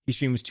 He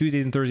streams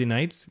Tuesdays and Thursday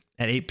nights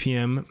at 8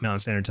 p.m. Mountain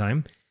Standard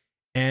Time.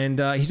 And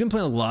he's been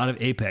playing a lot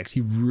of Apex.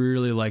 He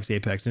really likes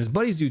Apex, and his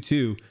buddies do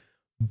too.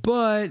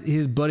 But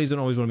his buddies don't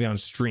always want to be on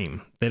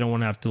stream. They don't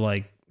want to have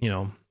to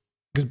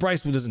because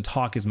Bryce doesn't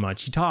talk as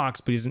much. He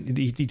talks, but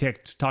he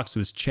talks to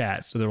his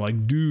chat. So they're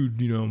like, dude,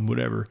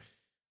 whatever.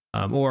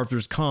 Or if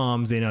there's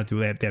comms, they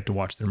have to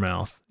watch their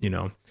mouth,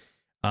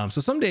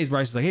 So some days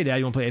Bryce is like, hey, Dad,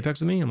 you want to play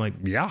Apex with me? I'm like,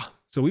 yeah.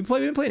 So we've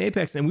been playing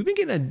Apex, and we've been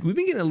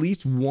getting at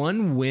least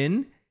one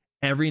win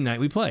every night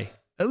we play.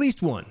 At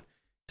least one.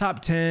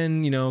 Top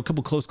 10, a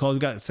couple close calls. We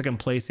got second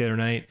place the other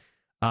night.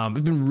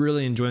 We've been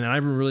really enjoying that.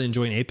 I've been really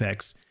enjoying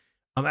Apex.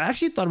 I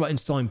actually thought about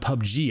installing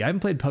PUBG. I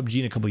haven't played PUBG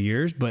in a couple of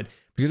years, but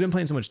because I've been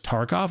playing so much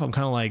Tarkov, I'm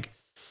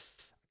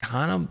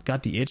kind of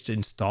got the itch to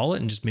install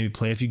it and just maybe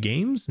play a few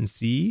games and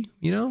see,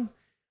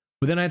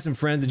 But then I had some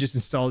friends that just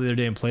installed it the other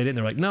day and played it, and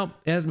they're like, nope,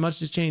 it hasn't much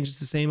just changed. It's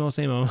the same old.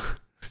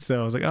 So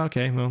I was like, oh,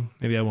 okay, well,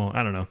 maybe I won't.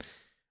 I don't know.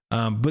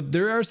 But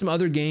there are some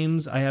other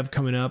games I have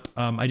coming up.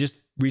 I just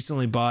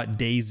recently bought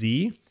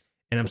DayZ,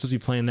 and I'm supposed to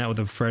be playing that with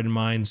a friend of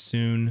mine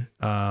soon.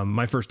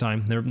 My first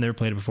time. Never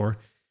played it before.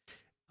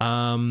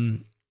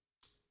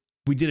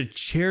 We did a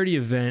charity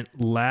event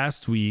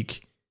last 2 weeks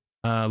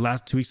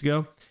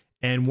ago,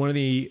 and one of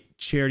the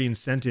charity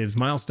incentives,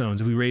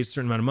 milestones, if we raised a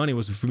certain amount of money,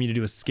 was for me to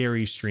do a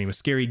scary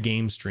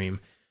game stream.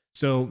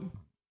 So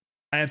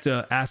I have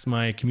to ask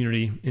my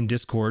community in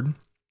Discord,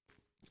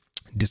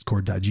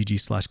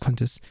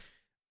 discord.gg/Clintus,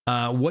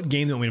 what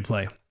game they want me to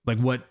play. Like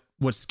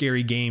what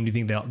scary game do you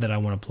think that I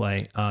want to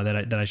play,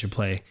 that I should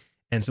play?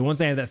 And so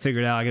once I have that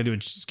figured out, I got to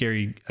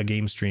do a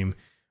game stream.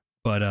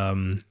 But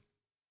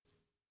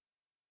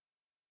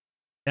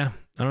yeah,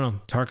 I don't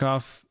know.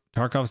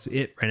 Tarkov's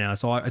it right now.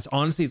 It's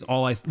honestly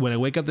all when I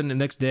wake up the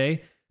next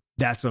day,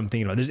 that's what I'm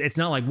thinking about. It's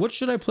not like, what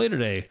should I play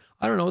today?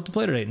 I don't know what to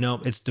play today. No,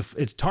 it's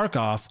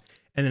Tarkov.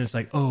 And then it's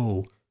like,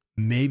 oh,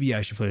 maybe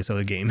I should play this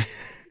other game.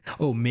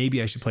 Oh,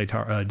 maybe I should play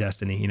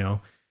Destiny,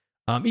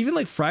 even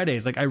like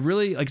Fridays. Like I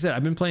said,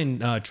 I've been playing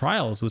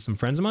Trials with some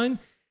friends of mine.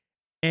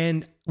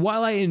 And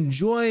while I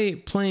enjoy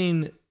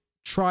playing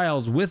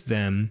Trials with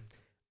them,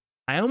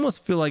 I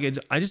almost feel like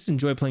I just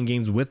enjoy playing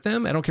games with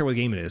them. I don't care what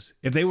game it is.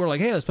 If they were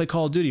like, hey, let's play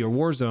Call of Duty or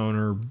Warzone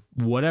or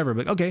whatever,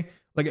 but okay,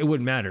 like it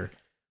wouldn't matter.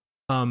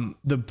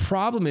 The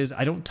problem is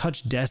I don't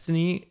touch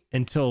Destiny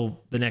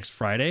until the next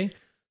Friday.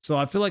 So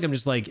I feel like I'm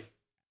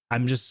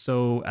just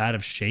so out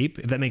of shape,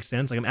 if that makes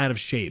sense. Like I'm out of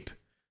shape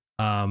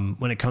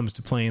when it comes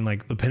to playing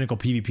like the pinnacle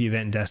PvP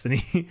event in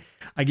Destiny.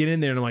 I get in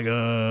there and I'm like,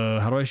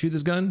 how do I shoot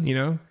this gun?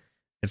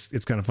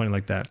 It's kind of funny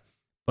like that.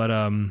 But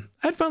I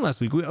had fun last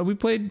week. We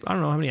played, I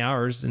don't know how many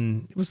hours,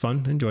 and it was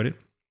fun. I enjoyed it.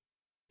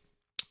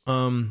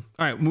 All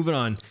right, moving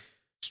on.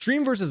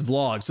 Stream versus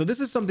vlog. So this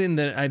is something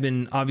that I've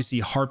been obviously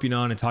harping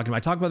on and talking about.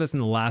 I talked about this in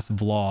the last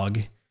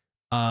vlog.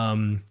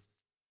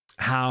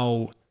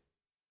 How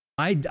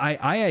I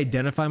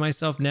identify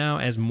myself now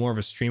as more of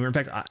a streamer. In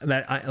fact,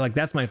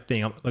 that's my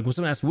thing. Like when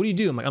someone asks, "What do you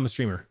do?" I'm like, "I'm a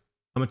streamer.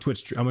 I'm a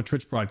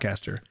Twitch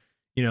broadcaster."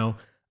 You know,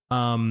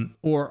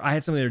 or I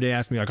had someone the other day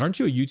ask me like, "Aren't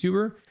you a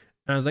YouTuber?"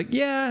 And I was like,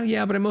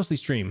 "Yeah, but I mostly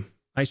stream.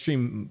 I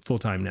stream full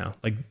time now."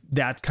 Like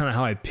that's kind of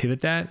how I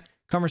pivot that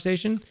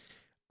conversation.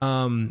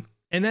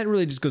 And that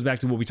really just goes back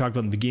to what we talked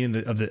about in the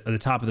beginning of the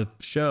top of the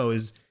show.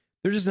 Is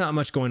there's just not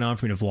much going on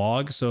for me to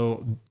vlog,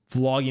 so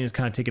vlogging is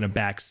kind of taking a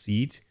back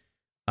seat,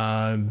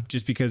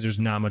 just because there's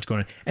not much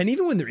going on. And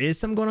even when there is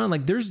something going on,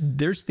 like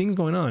there's things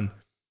going on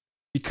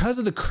because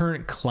of the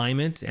current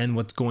climate and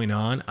what's going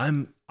on.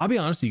 I'll be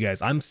honest with you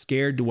guys, I'm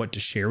scared to what to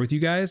share with you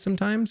guys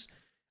sometimes.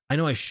 I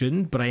know I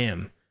shouldn't, but I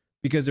am,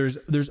 because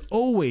there's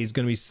always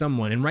going to be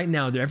someone, and right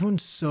now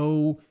everyone's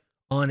so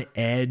on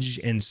edge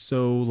and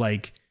so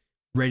like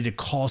ready to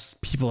call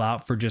people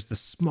out for just the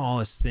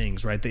smallest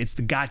things, right? It's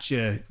the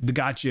gotcha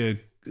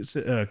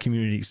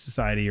community,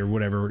 society, or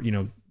whatever, you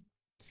know,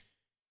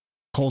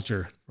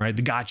 culture, right?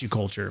 The gotcha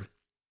culture.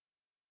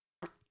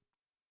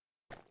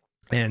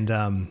 And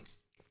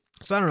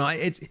so I don't know.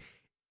 It's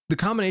the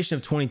combination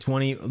of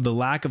 2020, the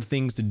lack of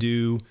things to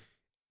do,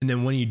 and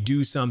then when you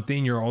do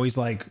something, you're always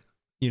like,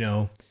 you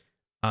know,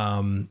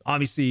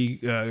 obviously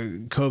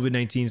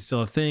COVID-19 is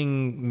still a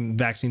thing.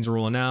 Vaccines are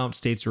rolling out,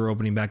 states are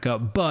opening back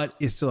up, but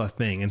it's still a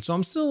thing. And so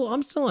I'm still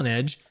on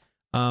edge.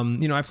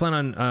 You know, I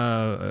plan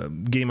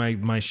on getting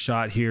my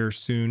shot here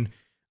soon.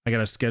 I got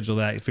to schedule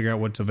that, figure out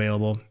what's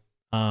available.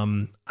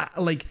 I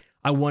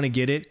want to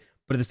get it,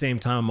 but at the same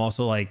time, I'm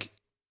also like,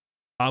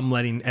 I'm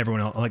letting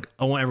everyone else, like,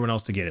 I want everyone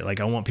else to get it.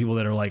 Like, I want people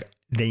that are like,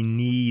 they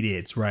need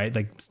it, right?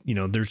 Like, you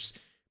know, there's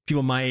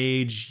people my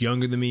age,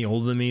 younger than me,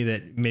 older than me,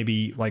 that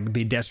maybe like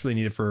they desperately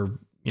need it for,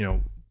 you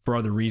know, for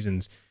other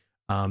reasons.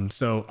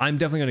 So I'm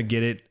definitely going to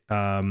get it.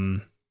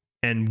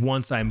 And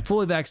once I'm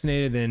fully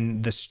vaccinated,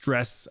 then the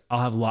stress,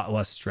 I'll have a lot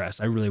less stress.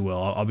 I really will.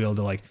 I'll be able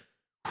to like,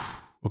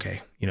 okay,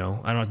 you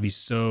know, I don't have to be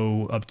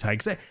so uptight,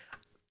 because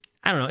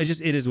I don't know. It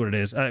is what it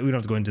is. We don't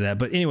have to go into that,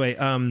 but anyway,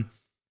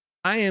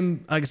 I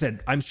am, like I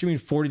said, I'm streaming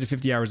 40 to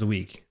 50 hours a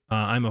week.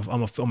 I'm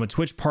a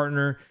Twitch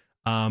partner.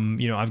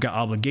 You know, I've got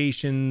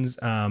obligations.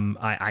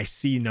 I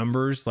see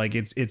numbers. Like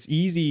it's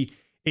easy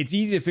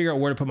to figure out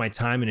where to put my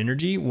time and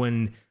energy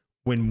when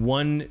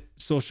one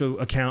social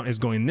account is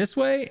going this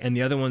way and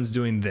the other one's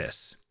doing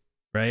this,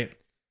 right?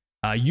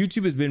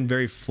 YouTube has been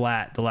very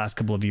flat the last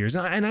couple of years.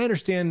 And I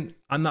understand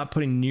I'm not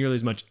putting nearly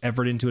as much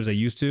effort into it as I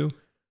used to.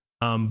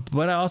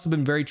 But I also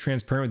been very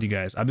transparent with you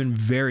guys. I've been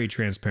very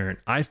transparent.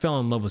 I fell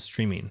in love with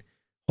streaming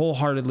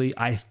wholeheartedly.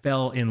 I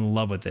fell in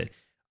love with it.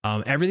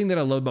 Everything that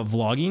I love about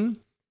vlogging,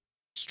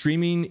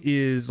 streaming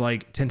is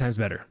like 10 times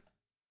better.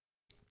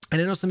 And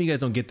I know some of you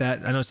guys don't get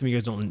that. I know some of you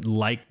guys don't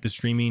like the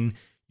streaming.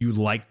 You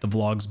like the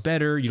vlogs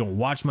better. You don't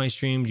watch my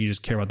streams. You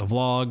just care about the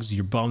vlogs.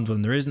 You're bummed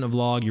when there isn't a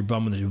vlog. You're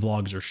bummed when the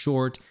vlogs are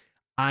short.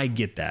 I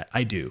get that.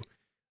 I do.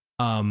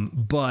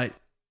 But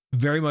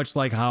very much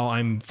like how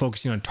I'm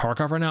focusing on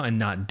Tarkov right now and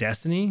not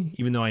Destiny,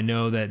 even though I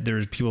know that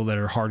there's people that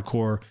are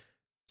hardcore,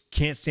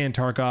 can't stand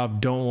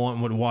Tarkov, don't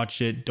want to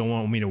watch it, don't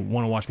want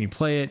to watch me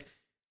play it.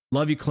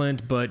 Love you,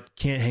 Clint, but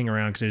can't hang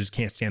around because I just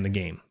can't stand the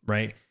game,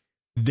 right?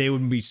 They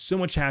would be so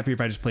much happier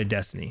if I just played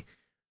Destiny.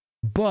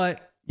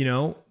 But, you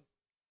know,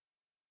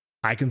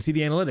 I can see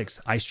the analytics.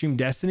 I stream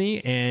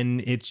Destiny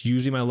and it's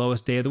usually my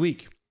lowest day of the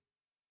week.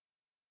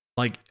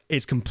 Like,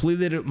 it's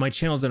completely, my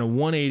channel's done a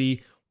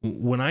 180.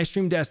 When I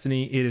stream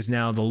Destiny, it is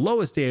now the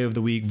lowest day of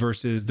the week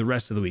versus the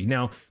rest of the week.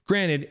 Now,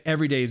 granted,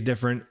 every day is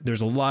different.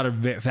 There's a lot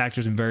of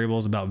factors and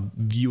variables about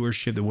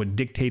viewership, that what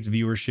dictates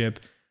viewership.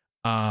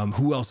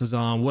 Who else is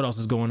on? What else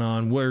is going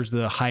on? Where's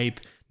the hype?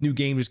 New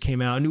game just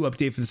came out. New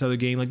update for this other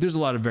game. Like, there's a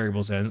lot of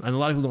variables, and a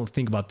lot of people don't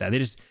think about that.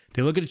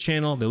 They look at a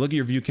channel, they look at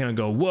your view count and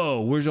go,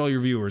 "Whoa, where's all your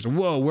viewers?" Or,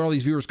 "Whoa, where all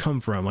these viewers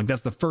come from?" Like,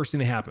 that's the first thing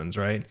that happens,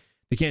 right?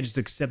 They can't just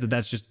accept that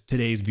that's just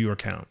today's viewer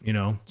count. You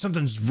know,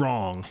 something's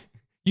wrong.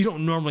 You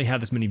don't normally have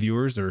this many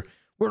viewers, or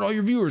where'd all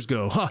your viewers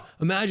go?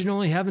 Imagine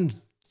only having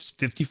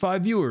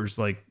 55 viewers,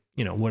 like,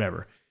 you know,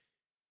 whatever.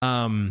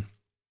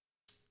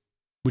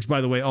 Which,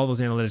 by the way, all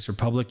those analytics are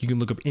public. You can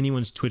look up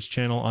anyone's Twitch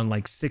channel on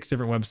like 6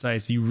 different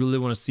websites. If you really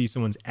want to see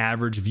someone's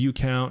average view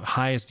count,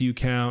 highest view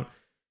count,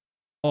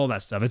 all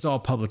that stuff, it's all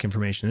public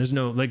information. There's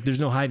no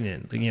hiding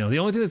it. Like, you know, the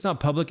only thing that's not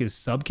public is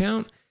sub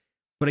count.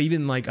 But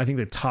even like, I think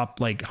the top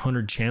like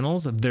 100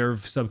 channels, their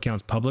sub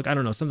count's public. I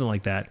don't know, something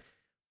like that.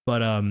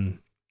 But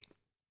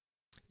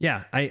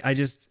yeah, I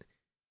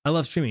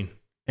love streaming,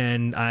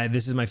 and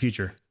this is my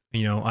future.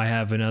 You know, I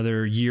have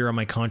another year on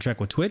my contract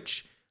with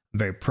Twitch. I'm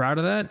very proud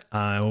of that.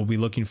 I will be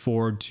looking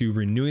forward to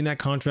renewing that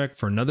contract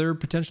for another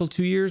potential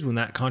 2 years when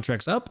that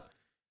contract's up.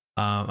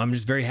 I'm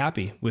just very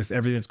happy with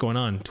everything that's going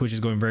on. Twitch is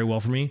going very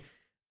well for me.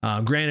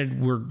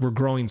 Granted, we're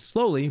growing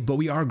slowly, but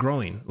we are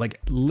growing.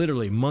 Like,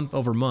 literally month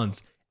over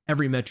month,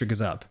 every metric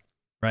is up,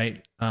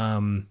 right?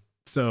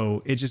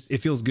 So it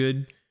feels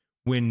good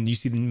when you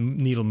see the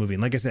needle moving.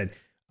 Like I said,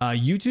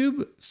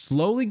 YouTube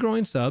slowly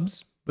growing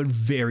subs, but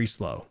very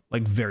slow,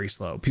 like very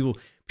slow. People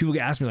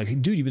ask me like, hey,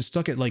 dude, you've been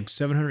stuck at like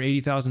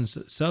 780,000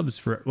 subs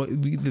for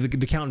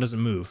the count doesn't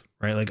move,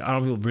 right? Like I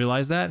don't know if people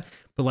realize that,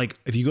 but like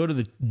if you go to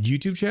the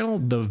YouTube channel,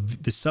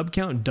 the sub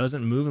count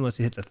doesn't move unless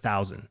it hits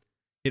 1,000.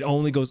 It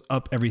only goes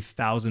up every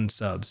 1,000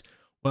 subs.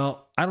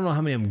 Well, I don't know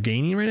how many I'm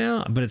gaining right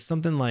now, but it's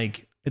something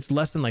like, it's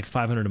less than like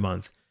 500 a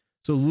month.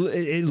 So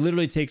it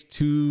literally takes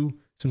 2,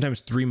 sometimes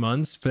 3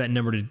 months for that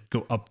number to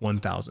go up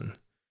 1,000.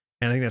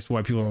 And I think that's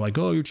why people are like,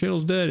 oh, your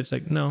channel's dead. It's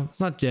like, no, it's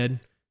not dead.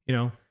 You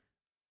know,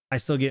 I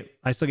still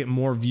get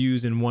more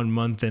views in 1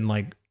 month than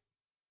like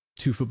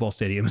 2 football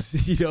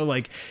stadiums. You know,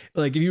 like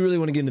if you really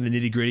want to get into the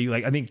nitty gritty,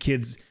 like I think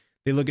kids,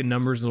 they look at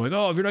numbers and they're like,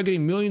 oh, if you're not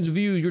getting millions of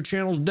views, your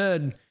channel's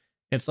dead.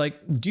 It's like,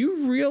 do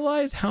you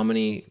realize how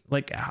many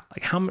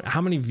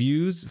how many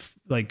views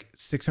like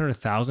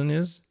 600,000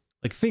 is?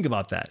 Like think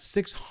about that.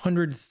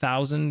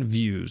 600,000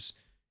 views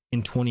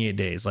in 28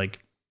 days. Like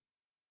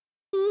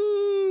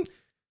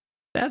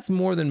that's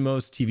more than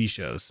most TV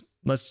shows.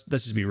 Let's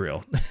just be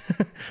real.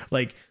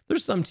 Like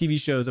there's some TV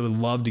shows that would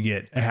love to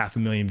get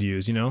 500,000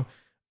 views, you know,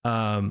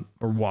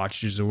 or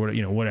watches or what,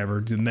 you know, whatever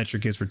the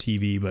metric is for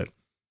TV, but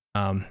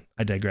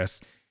I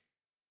digress.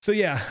 So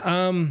yeah,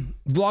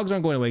 vlogs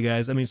aren't going away,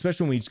 guys. I mean,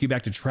 especially when we just get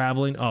back to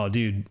traveling. Oh,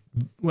 dude,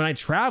 when I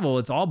travel,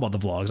 it's all about the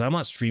vlogs. I'm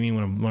not streaming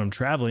when I'm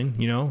traveling,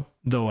 you know,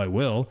 though I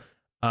will.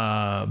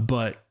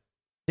 But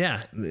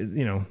yeah,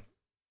 you know,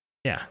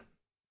 yeah.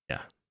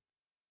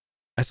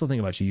 I still think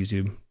about you,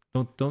 YouTube.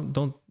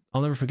 Don't.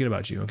 I'll never forget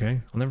about you. Okay,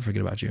 I'll never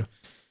forget about you.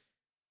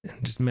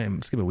 Just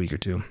skip a week or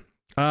two.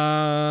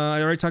 I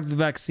already talked about the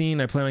vaccine.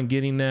 I plan on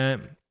getting that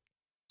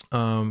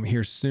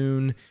here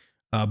soon.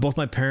 Both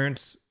my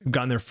parents have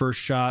gotten their first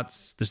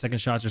shots. Their second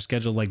shots are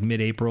scheduled like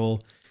mid-April.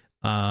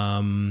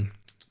 I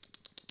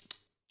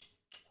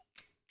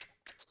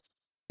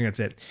think that's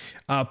it.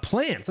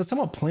 Plants. Let's talk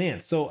about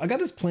plants. So I got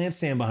this plant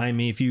stand behind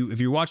me. If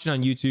you're watching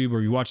on YouTube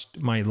or you watched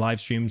my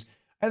live streams,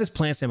 I have this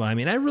plant stand behind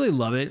me, and I really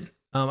love it.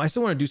 I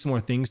still want to do some more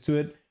things to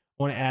it.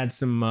 I want to add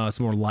some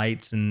more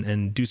lights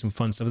and do some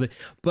fun stuff with it.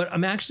 But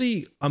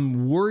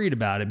I'm worried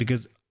about it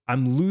because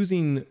I'm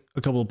losing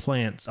a couple of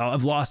plants.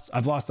 I've lost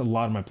a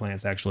lot of my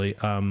plants actually.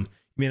 You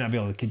may not be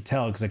able to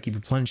tell because I keep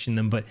replenishing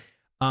them, but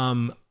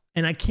and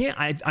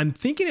I'm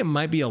thinking it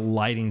might be a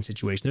lighting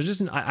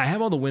situation. I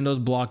have all the windows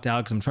blocked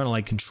out because I'm trying to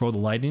like control the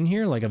lighting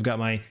here. Like I've got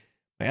my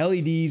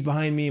LEDs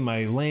behind me,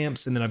 my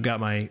lamps, and then I've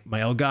got my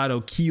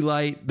Elgato key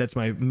light. That's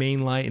my main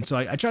light. And so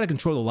I try to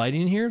control the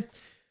lighting in here.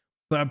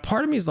 But a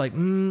part of me is like,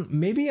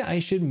 maybe I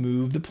should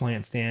move the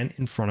plant stand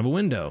in front of a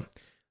window.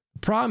 The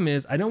problem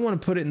is I don't want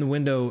to put it in the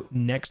window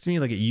next to me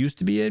like it used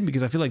to be in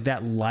because I feel like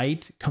that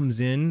light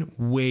comes in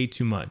way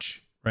too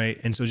much, right?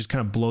 And so it just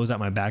kind of blows out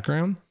my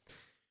background.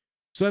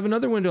 So I have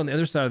another window on the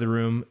other side of the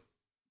room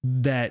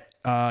that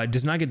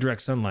does not get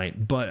direct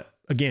sunlight. But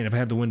again, if I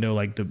have the window,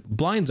 like the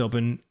blinds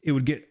open, it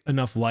would get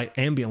enough light,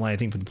 ambient light, I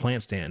think, for the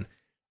plant stand.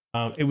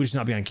 It would just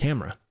not be on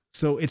camera.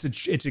 So it's a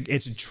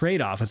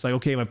trade-off. It's like,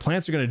 okay, my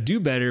plants are going to do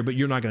better, but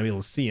you're not going to be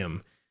able to see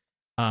them.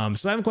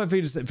 So I haven't quite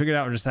figured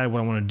out or decided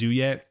what I want to do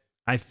yet.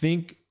 I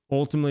think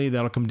ultimately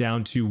that'll come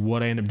down to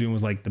what I end up doing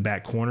with like the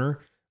back corner.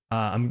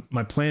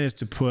 My plan is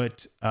to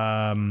put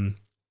a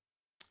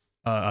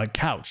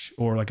couch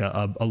or like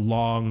a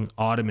long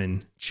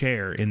ottoman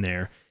chair in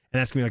there, and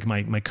that's gonna be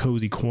like my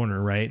cozy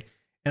corner, right?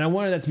 And I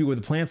wanted that to be where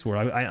the plants were.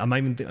 I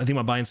think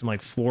about buying some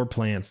like floor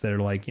plants that are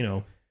like, you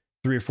know,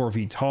 3 or 4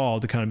 feet tall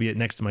to kind of be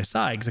next to my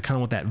side because I kind of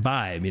want that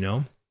vibe, you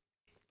know.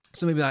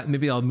 So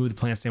maybe I'll move the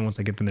plant stand once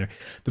I get them there.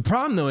 The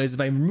problem though is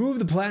if I move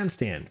that plant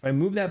stand, I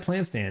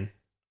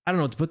don't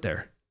know what to put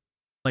there.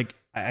 Like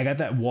I got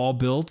that wall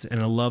built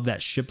and I love that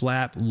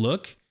shiplap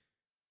look,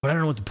 but I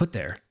don't know what to put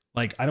there.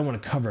 Like I don't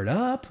want to cover it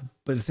up,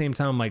 but at the same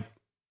time, I'm like,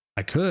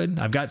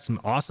 I've got some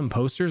awesome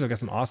posters. I've got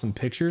some awesome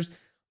pictures.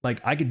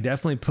 Like I could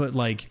definitely put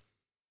like,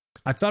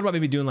 I thought about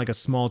maybe doing like a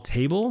small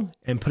table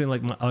and putting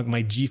like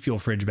my G Fuel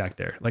fridge back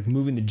there, like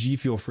moving the G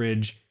Fuel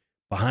fridge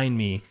behind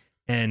me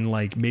and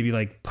like maybe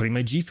like putting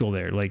my G Fuel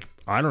there. Like,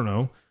 I don't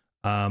know.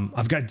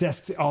 I've got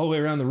desks all the way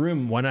around the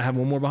room. Why not have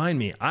one more behind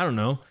me? I don't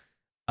know.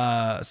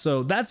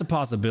 So that's a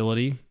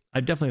possibility.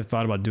 I definitely have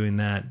thought about doing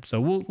that. So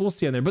we'll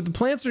see on there. But the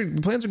plants are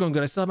going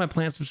good. I still have my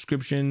plant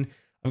subscription.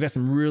 I've got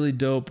some really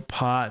dope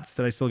pots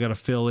that I still got to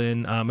fill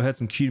in. I've had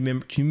some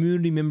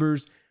community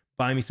members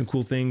buy me some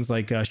cool things.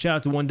 Like shout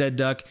out to One Dead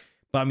Duck,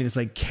 bought me this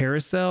like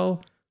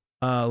carousel,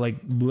 like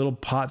little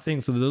pot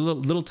thing. So the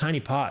little tiny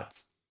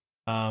pots.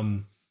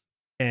 And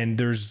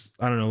there's,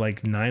 I don't know,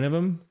 like 9 of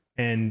them.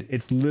 And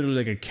it's literally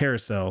like a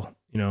carousel,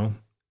 you know,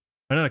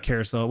 or not a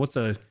carousel. What's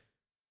it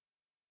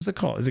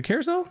called? Is it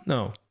carousel?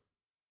 No.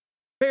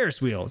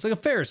 Ferris wheel. It's like a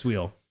Ferris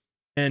wheel.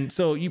 And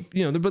so you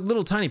know, they're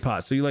little tiny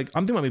pots. So I'm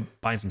thinking about maybe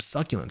buying some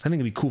succulents. I think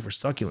it'd be cool for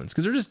succulents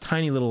because they're just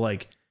tiny little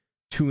like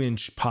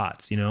 2-inch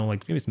pots, you know,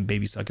 like maybe some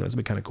baby succulents. It'd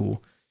be kind of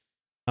cool.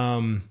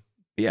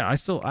 Yeah, I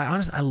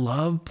honestly, I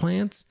love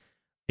plants.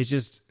 It's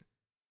just,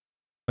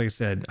 like I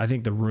said, I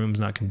think the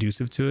room's not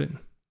conducive to it.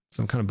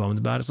 So I'm kind of bummed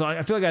about it. So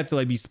I feel like I have to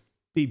like be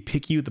be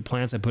picky with the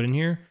plants I put in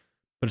here,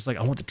 but it's like,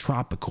 I want the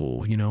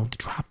tropical, the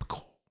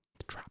tropical.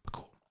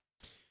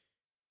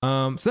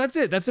 So that's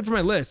it. That's it for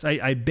my list.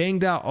 I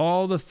banged out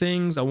all the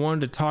things I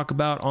wanted to talk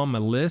about on my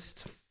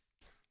list.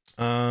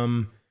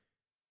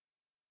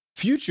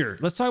 Future.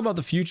 Let's talk about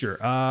the future.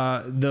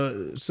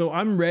 So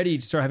I'm ready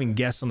to start having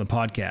guests on the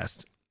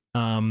podcast.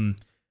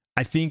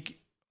 I think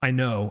I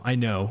know I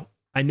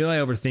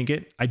overthink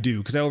it. I do,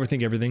 because I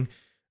overthink everything.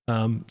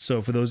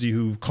 So for those of you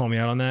who call me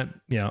out on that,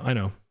 yeah, I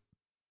know.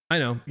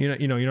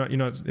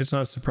 It's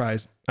not a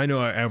surprise. I know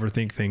I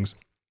overthink things.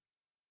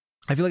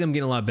 I feel like I'm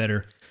getting a lot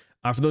better.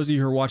 For those of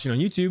you who are watching on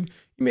YouTube,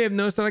 you may have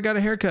noticed that I got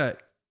a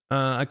haircut.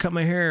 I cut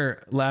my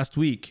hair last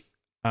week.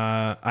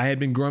 I had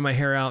been growing my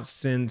hair out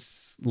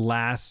since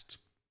last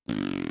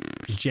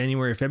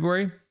January,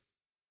 February.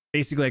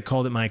 Basically, I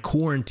called it my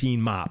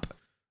quarantine mop.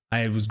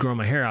 I was growing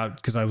my hair out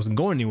because I wasn't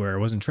going anywhere. I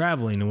wasn't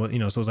traveling.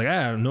 And, so I was like,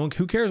 I don't know.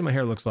 Who cares what my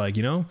hair looks like,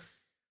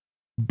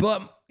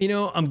 But,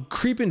 I'm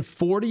creeping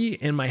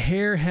 40 and my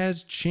hair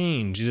has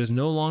changed. It is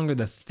no longer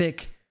the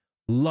thick,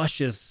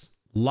 luscious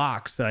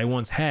locks that I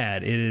once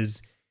had. It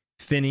is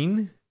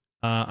thinning.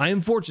 I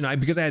am fortunate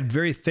because I had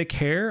very thick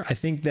hair. I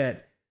think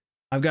that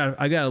I got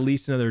at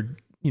least another,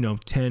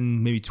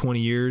 10, maybe 20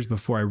 years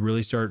before I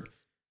really start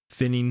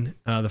thinning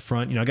the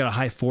front. I got a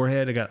high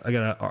forehead. I got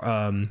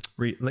a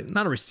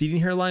not a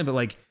receding hairline, but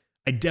like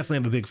I definitely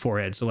have a big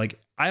forehead. So like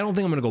I don't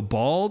think I'm gonna go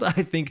bald. I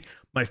think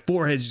my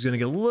forehead is just gonna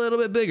get a little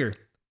bit bigger.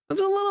 A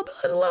little bit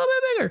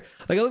bigger.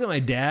 Like I look at my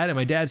dad, and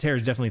my dad's hair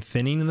is definitely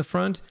thinning in the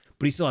front,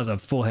 but he still has a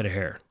full head of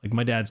hair. Like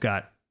my dad's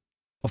got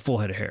a full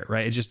head of hair,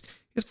 right? It's just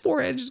his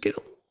forehead just get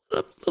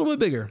a little bit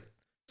bigger.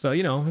 So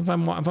if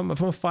I'm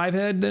a 5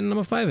 head, then I'm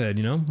a 5 head.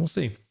 We'll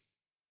see.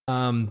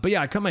 But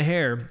yeah, I cut my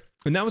hair,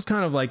 and that was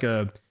kind of like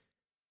a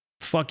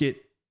fuck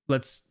it.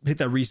 Let's hit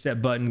that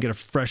reset button, get a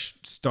fresh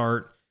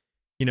start.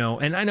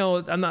 And I know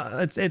I'm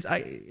not. It's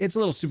a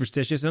little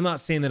superstitious. I'm not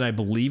saying that I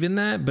believe in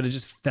that, but it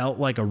just felt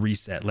like a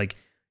reset, like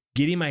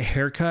getting my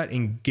haircut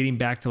and getting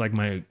back to like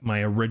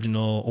my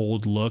original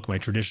old look, my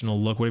traditional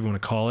look, whatever you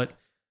want to call it.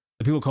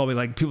 People call me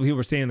like people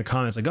were saying in the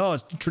comments like, oh,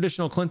 it's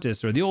traditional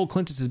Clintus, or the old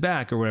Clintus is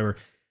back, or whatever.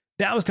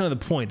 That was kind of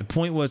the point. The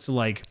point was to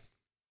like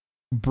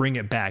bring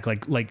it back.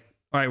 Like,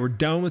 all right, we're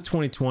done with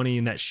 2020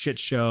 and that shit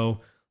show.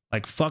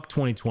 Like, fuck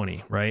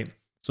 2020, right?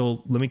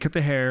 So let me cut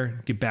the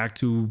hair, get back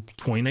to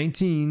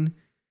 2019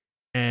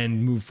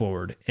 and move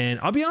forward. And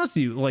I'll be honest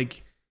with you,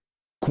 like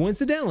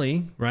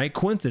coincidentally, right?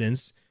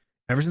 Coincidence.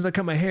 Ever since I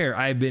cut my hair,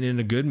 I've been in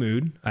a good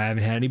mood. I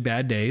haven't had any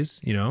bad days,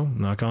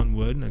 knock on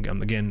wood.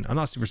 Again, I'm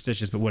not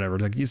superstitious, but whatever.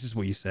 Like, this is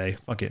what you say.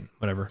 Fuck it.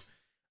 Whatever.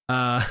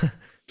 I've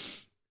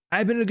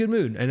been in a good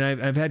mood, and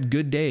I've had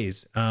good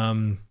days.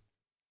 And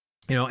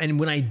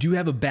when I do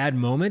have a bad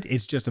moment,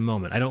 it's just a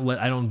moment. I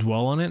don't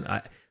dwell on it.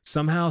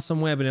 Somehow, some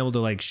way I've been able to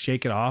like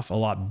shake it off a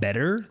lot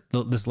better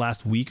this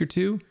last week or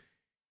two.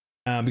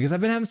 Because I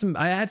had some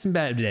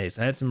bad days.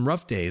 I had some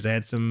rough days. I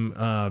had some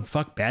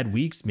bad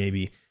weeks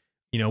maybe.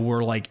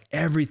 Where like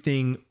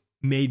everything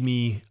made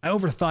me, I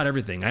overthought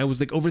everything. I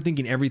was like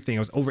overthinking everything. I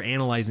was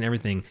overanalyzing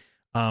everything.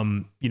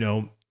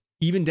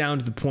 Even down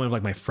to the point of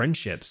like my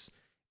friendships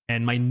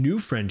and my new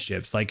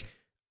friendships. Like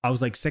I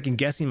was like second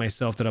guessing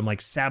myself that I'm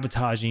like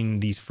sabotaging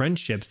these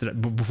friendships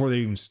before they're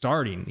even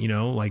starting,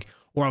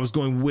 or I was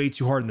going way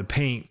too hard in the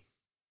paint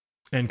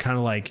and kind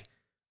of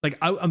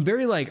I'm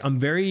very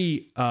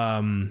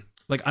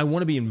I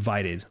want to be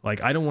invited.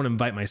 Like, I don't want to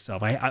invite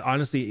myself. I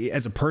honestly,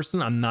 as a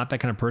person, I'm not that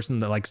kind of person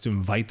that likes to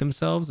invite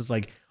themselves. It's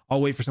like, I'll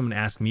wait for someone to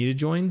ask me to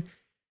join.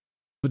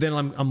 But then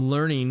I'm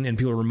learning, and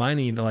people are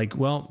reminding me that like,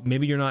 well,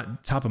 maybe you're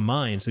not top of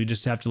mind. So you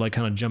just have to like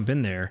kind of jump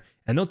in there,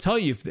 and they'll tell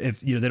you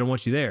if they don't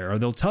want you there, or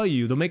they'll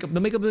make up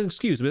an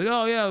excuse. They'll be like,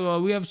 oh yeah, well,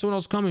 we have someone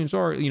else coming.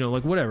 Sorry,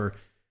 like whatever.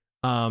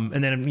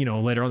 And then,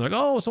 later on they're like,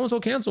 oh,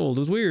 so-and-so canceled.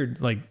 It was weird.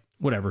 Like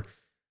whatever.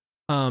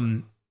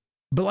 But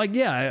like,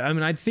 yeah,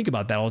 I think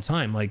about that all the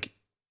time. Like,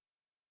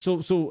 So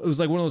it was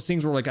like one of those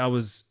things where like I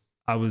was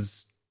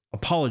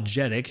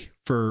apologetic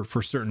for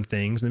certain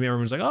things, and then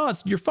everyone's like, "Oh,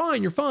 you're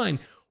fine."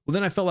 Well,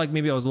 then I felt like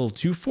maybe I was a little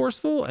too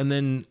forceful, and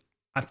then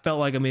I felt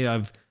like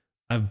I've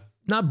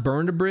not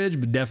burned a bridge,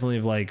 but definitely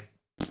have like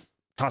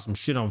caught some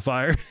shit on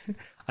fire.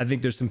 I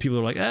think there's some people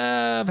that are like,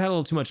 I've had a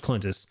little too much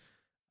Clintus.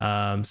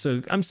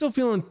 So I'm still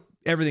feeling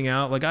everything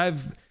out. Like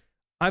I've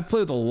played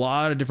with a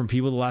lot of different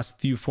people the last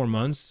 4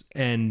 months,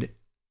 and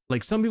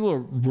like some people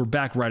were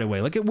back right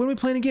away. Like, when are we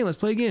playing again? Let's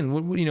play again.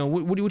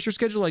 What's your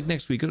schedule like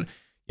next week?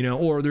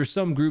 Or there's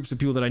some groups of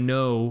people that I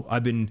know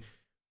I've been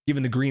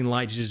given the green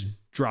light to just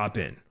drop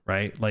in,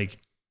 right? Like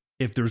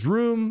if there's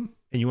room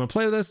and you want to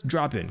play with us,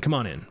 drop in, come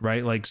on in.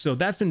 Right. Like, so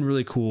that's been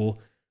really cool.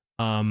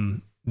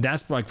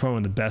 That's like probably one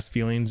of the best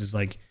feelings is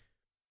like,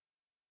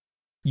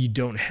 you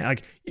don't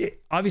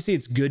obviously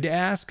it's good to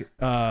ask,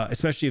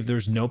 especially if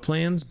there's no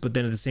plans, but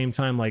then at the same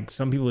time, like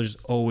some people just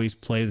always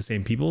play the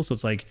same people. So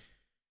it's like,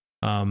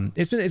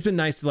 it's been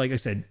nice to, like I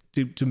said,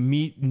 to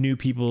meet new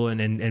people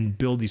and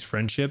build these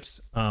friendships.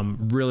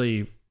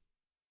 Really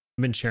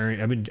I'm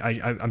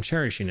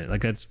cherishing it.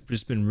 Like that's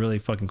just been really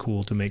fucking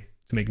cool to make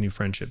new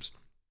friendships.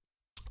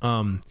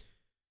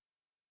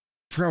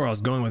 forgot where I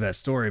was going with that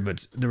story,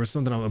 but there was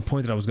something a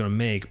point that I was going to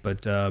make,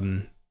 but I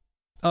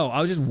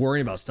was just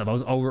worrying about stuff. I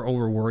was over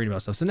worried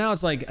about stuff. So now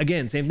it's like,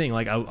 again, same thing.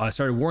 Like I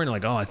started worrying,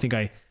 like, oh, I think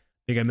I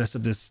messed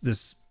up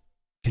this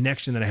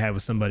connection that I had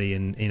with somebody,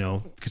 and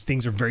because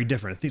things are very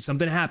different.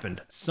 Something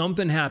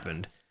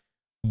happened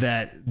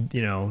that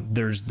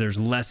there's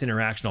less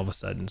interaction all of a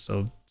sudden.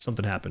 So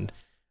something happened.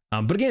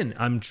 But again,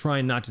 I'm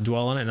trying not to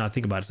dwell on it and not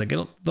think about it. It's like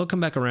they'll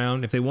come back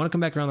around. If they want to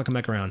come back around, they'll come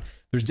back around.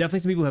 There's definitely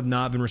some people who have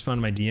not been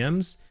responding to my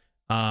DMs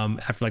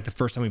after like the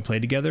first time we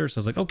played together. So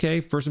I was like, okay,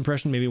 first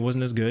impression, maybe it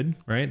wasn't as good,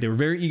 right? They were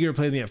very eager to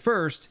play with me at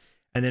first.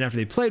 And then after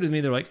they played with me,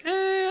 they're like,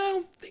 I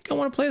don't think I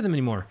want to play with them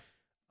anymore.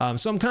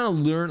 So I'm kind of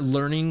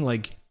learning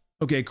like,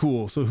 okay,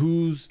 cool. So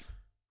who's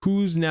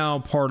now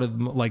part of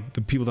like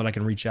the people that I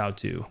can reach out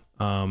to?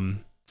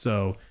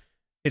 So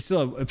it's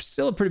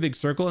still a pretty big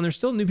circle, and there's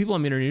still new people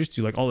I'm introduced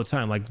to like all the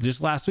time. Like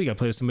just last week, I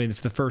played with somebody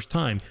for the first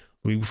time.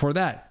 The week before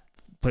that,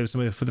 played with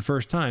somebody for the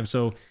first time.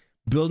 So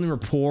building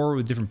rapport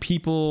with different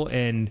people,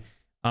 and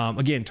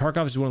again,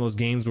 Tarkov is one of those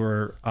games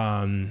where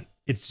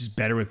it's just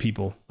better with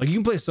people. Like you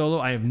can play solo.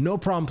 I have no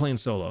problem playing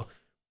solo,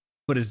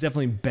 but it's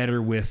definitely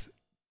better with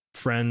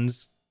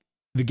friends.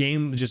 The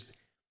game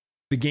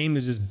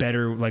is just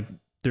better. Like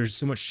there's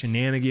so much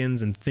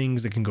shenanigans and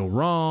things that can go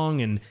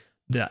wrong, and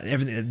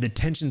the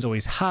tension's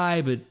always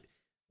high, but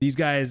these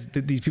guys,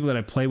 these people that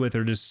I play with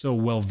are just so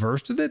well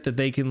versed with it that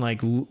they can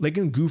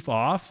goof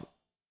off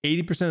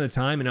 80% of the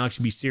time and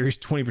actually be serious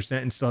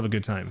 20% and still have a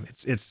good time.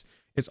 It's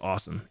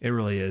awesome. It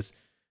really is.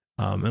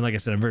 And like I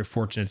said, I'm very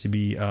fortunate to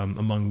be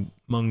among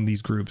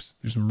these groups.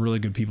 There's some really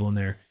good people in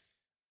there.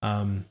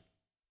 But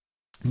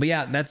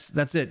yeah,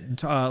 that's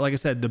it. Like I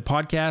said, the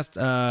podcast,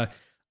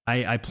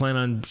 I plan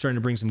on starting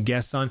to bring some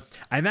guests on.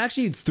 I've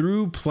actually,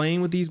 through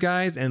playing with these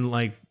guys and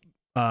like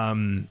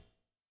moving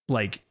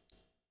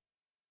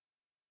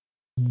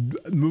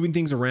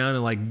things around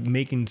and like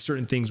making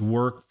certain things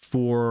work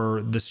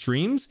for the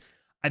streams,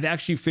 I've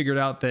actually figured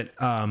out that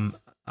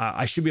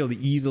I should be able to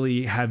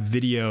easily have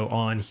video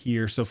on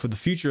here. So for the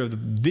future of the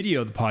video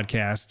of the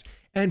podcast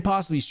and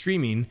possibly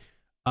streaming,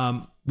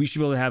 we should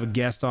be able to have a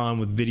guest on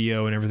with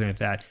video and everything like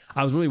that.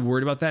 I was really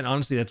worried about that. And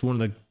honestly, that's one of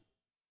the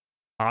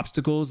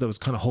obstacles that was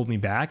kind of holding me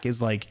back,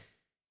 is like,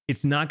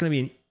 it's not going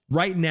to be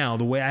right now,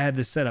 the way I have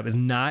this set up is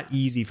not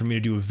easy for me to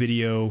do a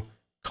video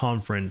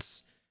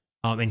conference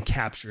and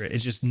capture it.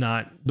 It's just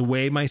not, the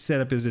way my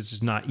setup is, it's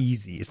just not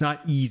easy. It's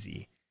not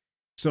easy.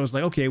 So it's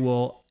like, okay,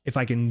 well, if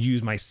I can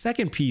use my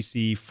second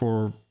PC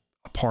for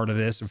a part of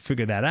this and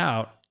figure that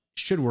out, it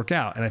should work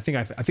out. And I think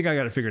I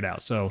got it figured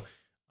out. So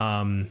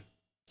to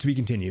be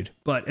continued.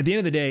 But at the end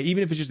of the day,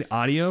 even if it's just the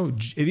audio,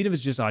 even if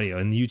it's just audio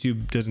and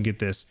YouTube doesn't get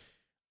this,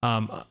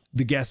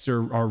 the guests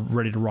are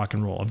ready to rock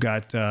and roll. I've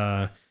got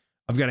a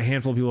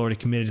handful of people already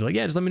committed to like,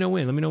 yeah, just let me know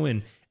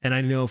when. And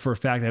I know for a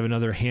fact I have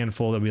another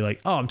handful that be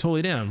like, oh, I'm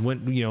totally down.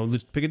 When,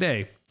 let's pick a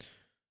day.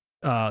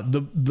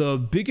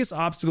 The biggest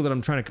obstacle that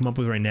I'm trying to come up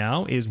with right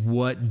now is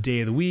what day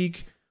of the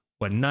week,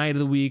 what night of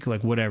the week,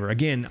 like whatever.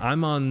 Again,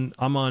 I'm on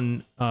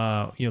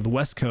the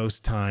West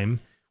Coast time,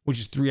 which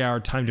is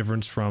 3-hour time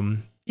difference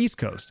from East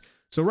Coast.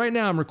 So right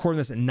now I'm recording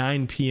this at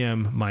 9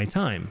 p.m. my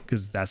time,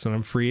 because that's when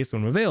I'm free, it's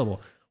when I'm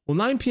available. Well,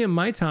 9 p.m.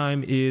 my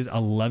time is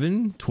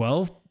 11,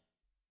 12,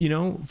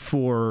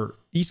 for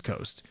East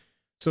Coast.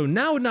 So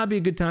now would not be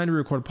a good time to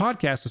record a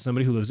podcast with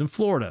somebody who lives in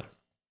Florida,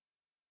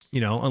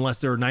 unless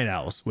they're night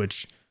owls,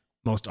 which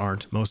most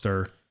aren't. Most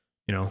are,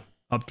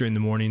 up during the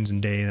mornings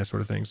and day and that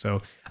sort of thing.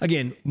 So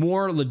again,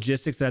 more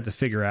logistics that I have to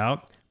figure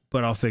out,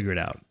 but I'll figure it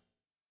out.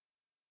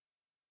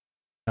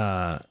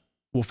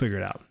 We'll figure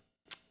it out.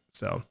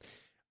 So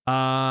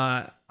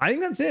I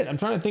think that's it. I'm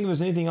trying to think if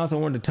there's anything else I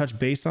wanted to touch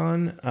base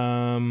on.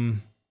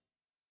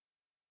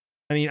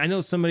 I mean, I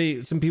know some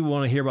people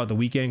want to hear about the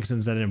weekend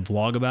since I didn't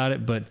vlog about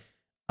it, but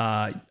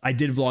I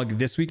did vlog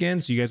this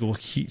weekend, so you guys will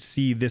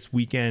see this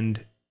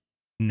weekend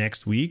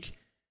next week.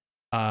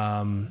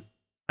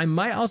 I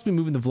might also be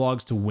moving the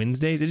vlogs to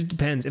Wednesdays. It just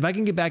depends. If I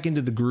can get back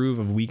into the groove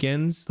of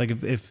weekends,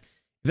 like if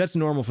that's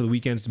normal for the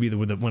weekends to be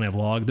when I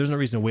vlog, there's no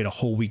reason to wait a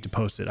whole week to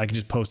post it. I can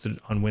just post it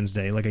on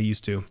Wednesday like I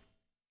used to.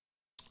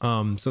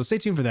 So stay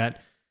tuned for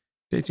that.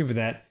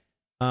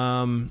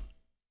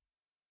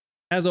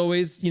 As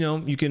always,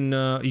 you can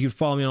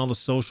follow me on all the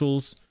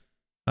socials.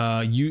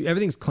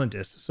 Everything's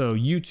Clintus. So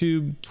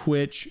YouTube,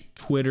 Twitch,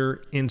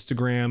 Twitter,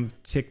 Instagram,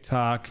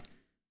 TikTok.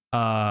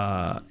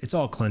 It's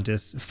all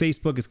Clintus.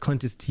 Facebook is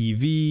Clintus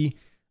TV.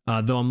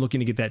 Though I'm looking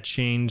to get that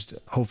changed,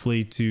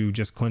 hopefully to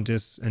just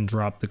Clintus and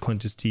drop the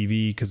Clintus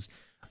TV, because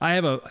I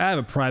have a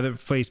private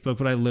Facebook,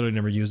 but I literally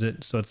never use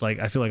it. So it's like,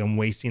 I feel like I'm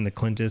wasting the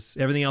Clintus.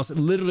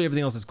 Literally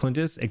everything else is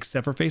Clintus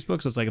except for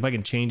Facebook. So it's like, if I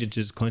can change it to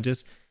just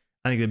Clintus,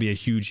 I think that'd be a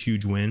huge,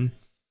 huge win.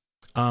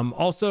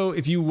 Also,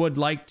 if you would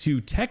like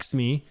to text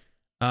me,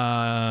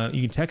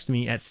 you can text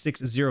me at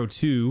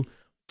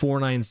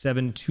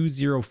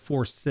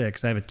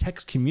 602-497-2046. I have a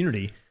text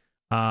community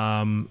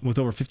with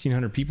over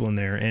 1,500 people in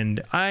there,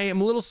 and I am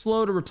a little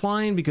slow to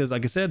replying because,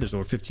 like I said, there's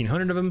over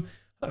 1,500 of them,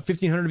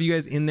 1,500 of you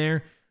guys in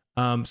there.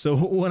 So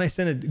when I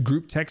send a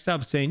group text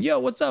out saying, yo,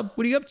 what's up?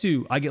 What are you up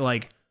to? I get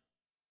like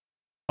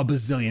a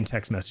bazillion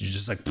text messages,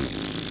 just like,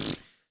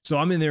 so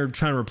I'm in there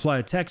trying to reply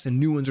to text and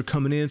new ones are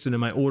coming in. So then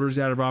my order's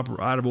out of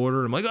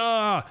order. I'm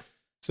like,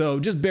 so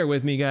just bear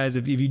with me, guys.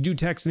 If you do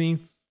text me,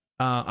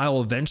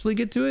 I'll eventually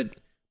get to it,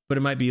 but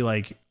it might be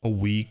like a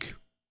week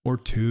or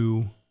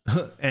two.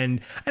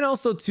 and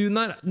also too,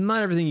 not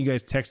everything you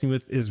guys text me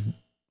with is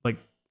like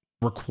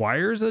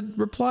requires a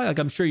reply. Like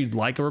I'm sure you'd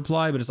like a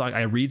reply, but it's like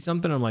I read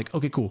something, I'm like,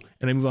 okay, cool,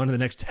 and I move on to the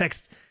next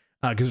text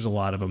because there's a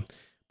lot of them.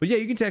 But yeah,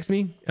 you can text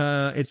me.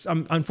 It's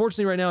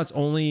unfortunately right now it's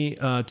only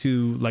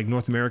to like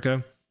North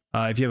America.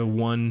 If you have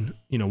one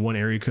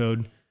area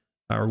code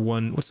or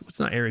one, what's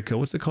not area code?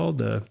 What's it called?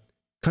 The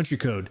country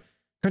code.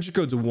 Country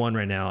code's a 1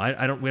 right now.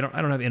 I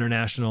don't have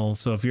international.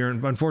 So if you're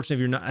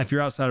if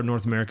you're outside of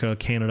North America,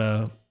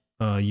 Canada,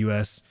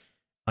 US,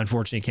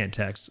 unfortunately you can't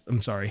text.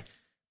 I'm sorry.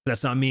 But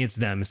that's not me, it's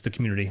them. It's the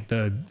community,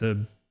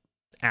 the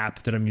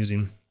app that I'm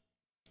using.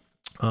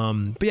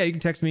 But yeah, you can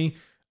text me.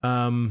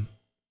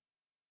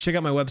 Check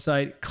out my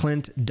website,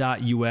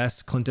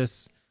 clint.us,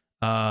 Clintus.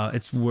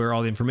 It's where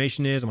all the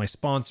information is, and my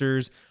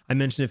sponsors. I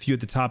mentioned a few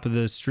at the top of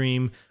the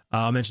stream.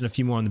 I'll mention a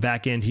few more on the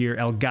back end here.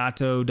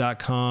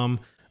 Elgato.com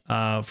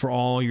for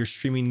all your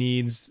streaming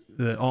needs.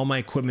 All my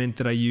equipment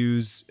that I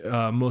use,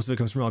 most of it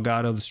comes from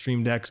Elgato, the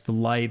Stream Decks, the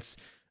lights,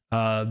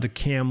 the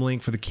Cam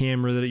Link for the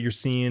camera that you're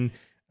seeing,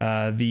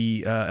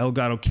 the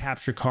Elgato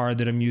capture card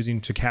that I'm using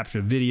to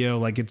capture video.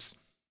 Like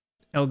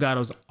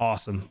Elgato's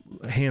awesome.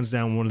 Hands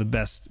down, one of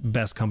the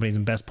best companies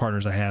and best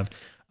partners I have.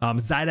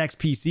 Zydax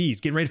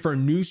PCs, getting ready for a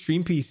new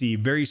stream PC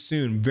very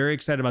soon. Very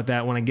excited about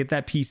that. When I get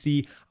that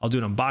PC, I'll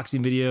do an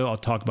unboxing video. I'll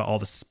talk about all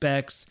the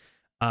specs.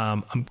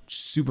 I'm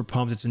super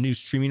pumped. It's a new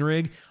streaming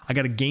rig. I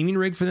got a gaming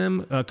rig for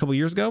them a couple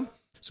years ago.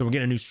 So we're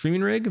getting a new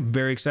streaming rig.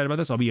 Very excited about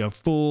this. I'll be a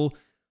full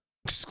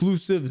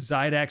exclusive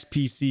Zydax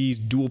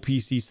PCs, dual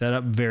PC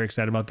setup. Very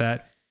excited about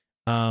that.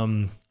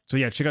 So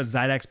yeah, check out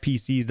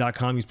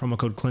ZydaxPCs.com. Use promo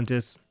code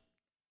Clintus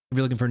if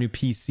you're looking for a new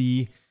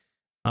PC.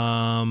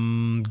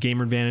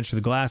 Gamer Advantage for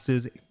the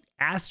glasses.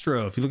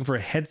 Astro, if you're looking for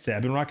a headset.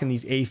 I've been rocking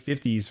these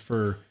A50s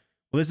for,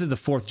 well, this is the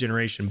 4th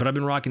generation, but I've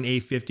been rocking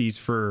A50s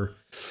for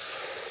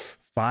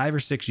 5 or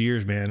 6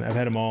 years, man. I've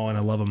had them all and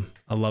I love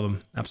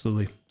them.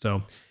 Absolutely.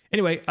 So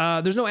anyway,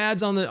 there's no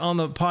ads on the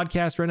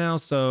podcast right now.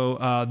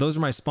 So those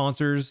are my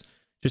sponsors.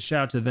 Just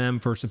shout out to them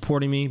for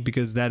supporting me,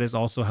 because that is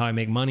also how I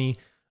make money,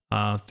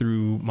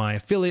 through my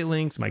affiliate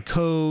links, my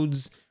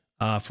codes,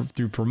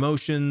 through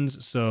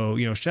promotions. So,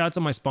 shout out to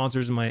my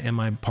sponsors and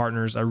my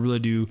partners. I really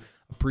do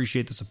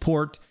appreciate the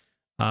support.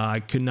 I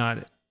could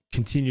not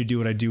continue to do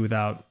what I do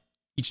without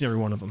each and every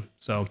one of them.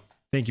 So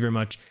thank you very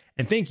much.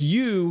 And thank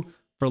you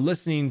for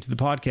listening to the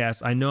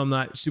podcast. I know I'm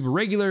not super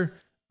regular.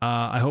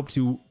 I hope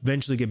to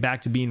eventually get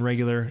back to being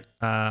regular.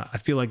 I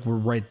feel like we're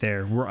right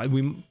there.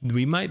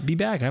 We might be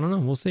back. I don't know.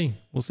 We'll see.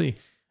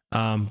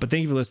 But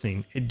thank you for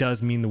listening. It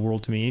does mean the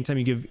world to me. Anytime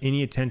you give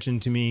any attention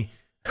to me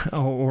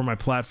or my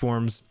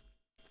platforms,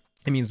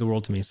 it means the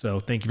world to me. So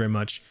thank you very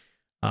much.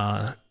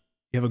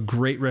 You have a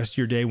great rest of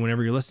your day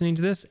whenever you're listening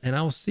to this, and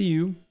I will see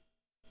you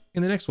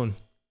in the next one.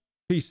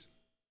 Peace.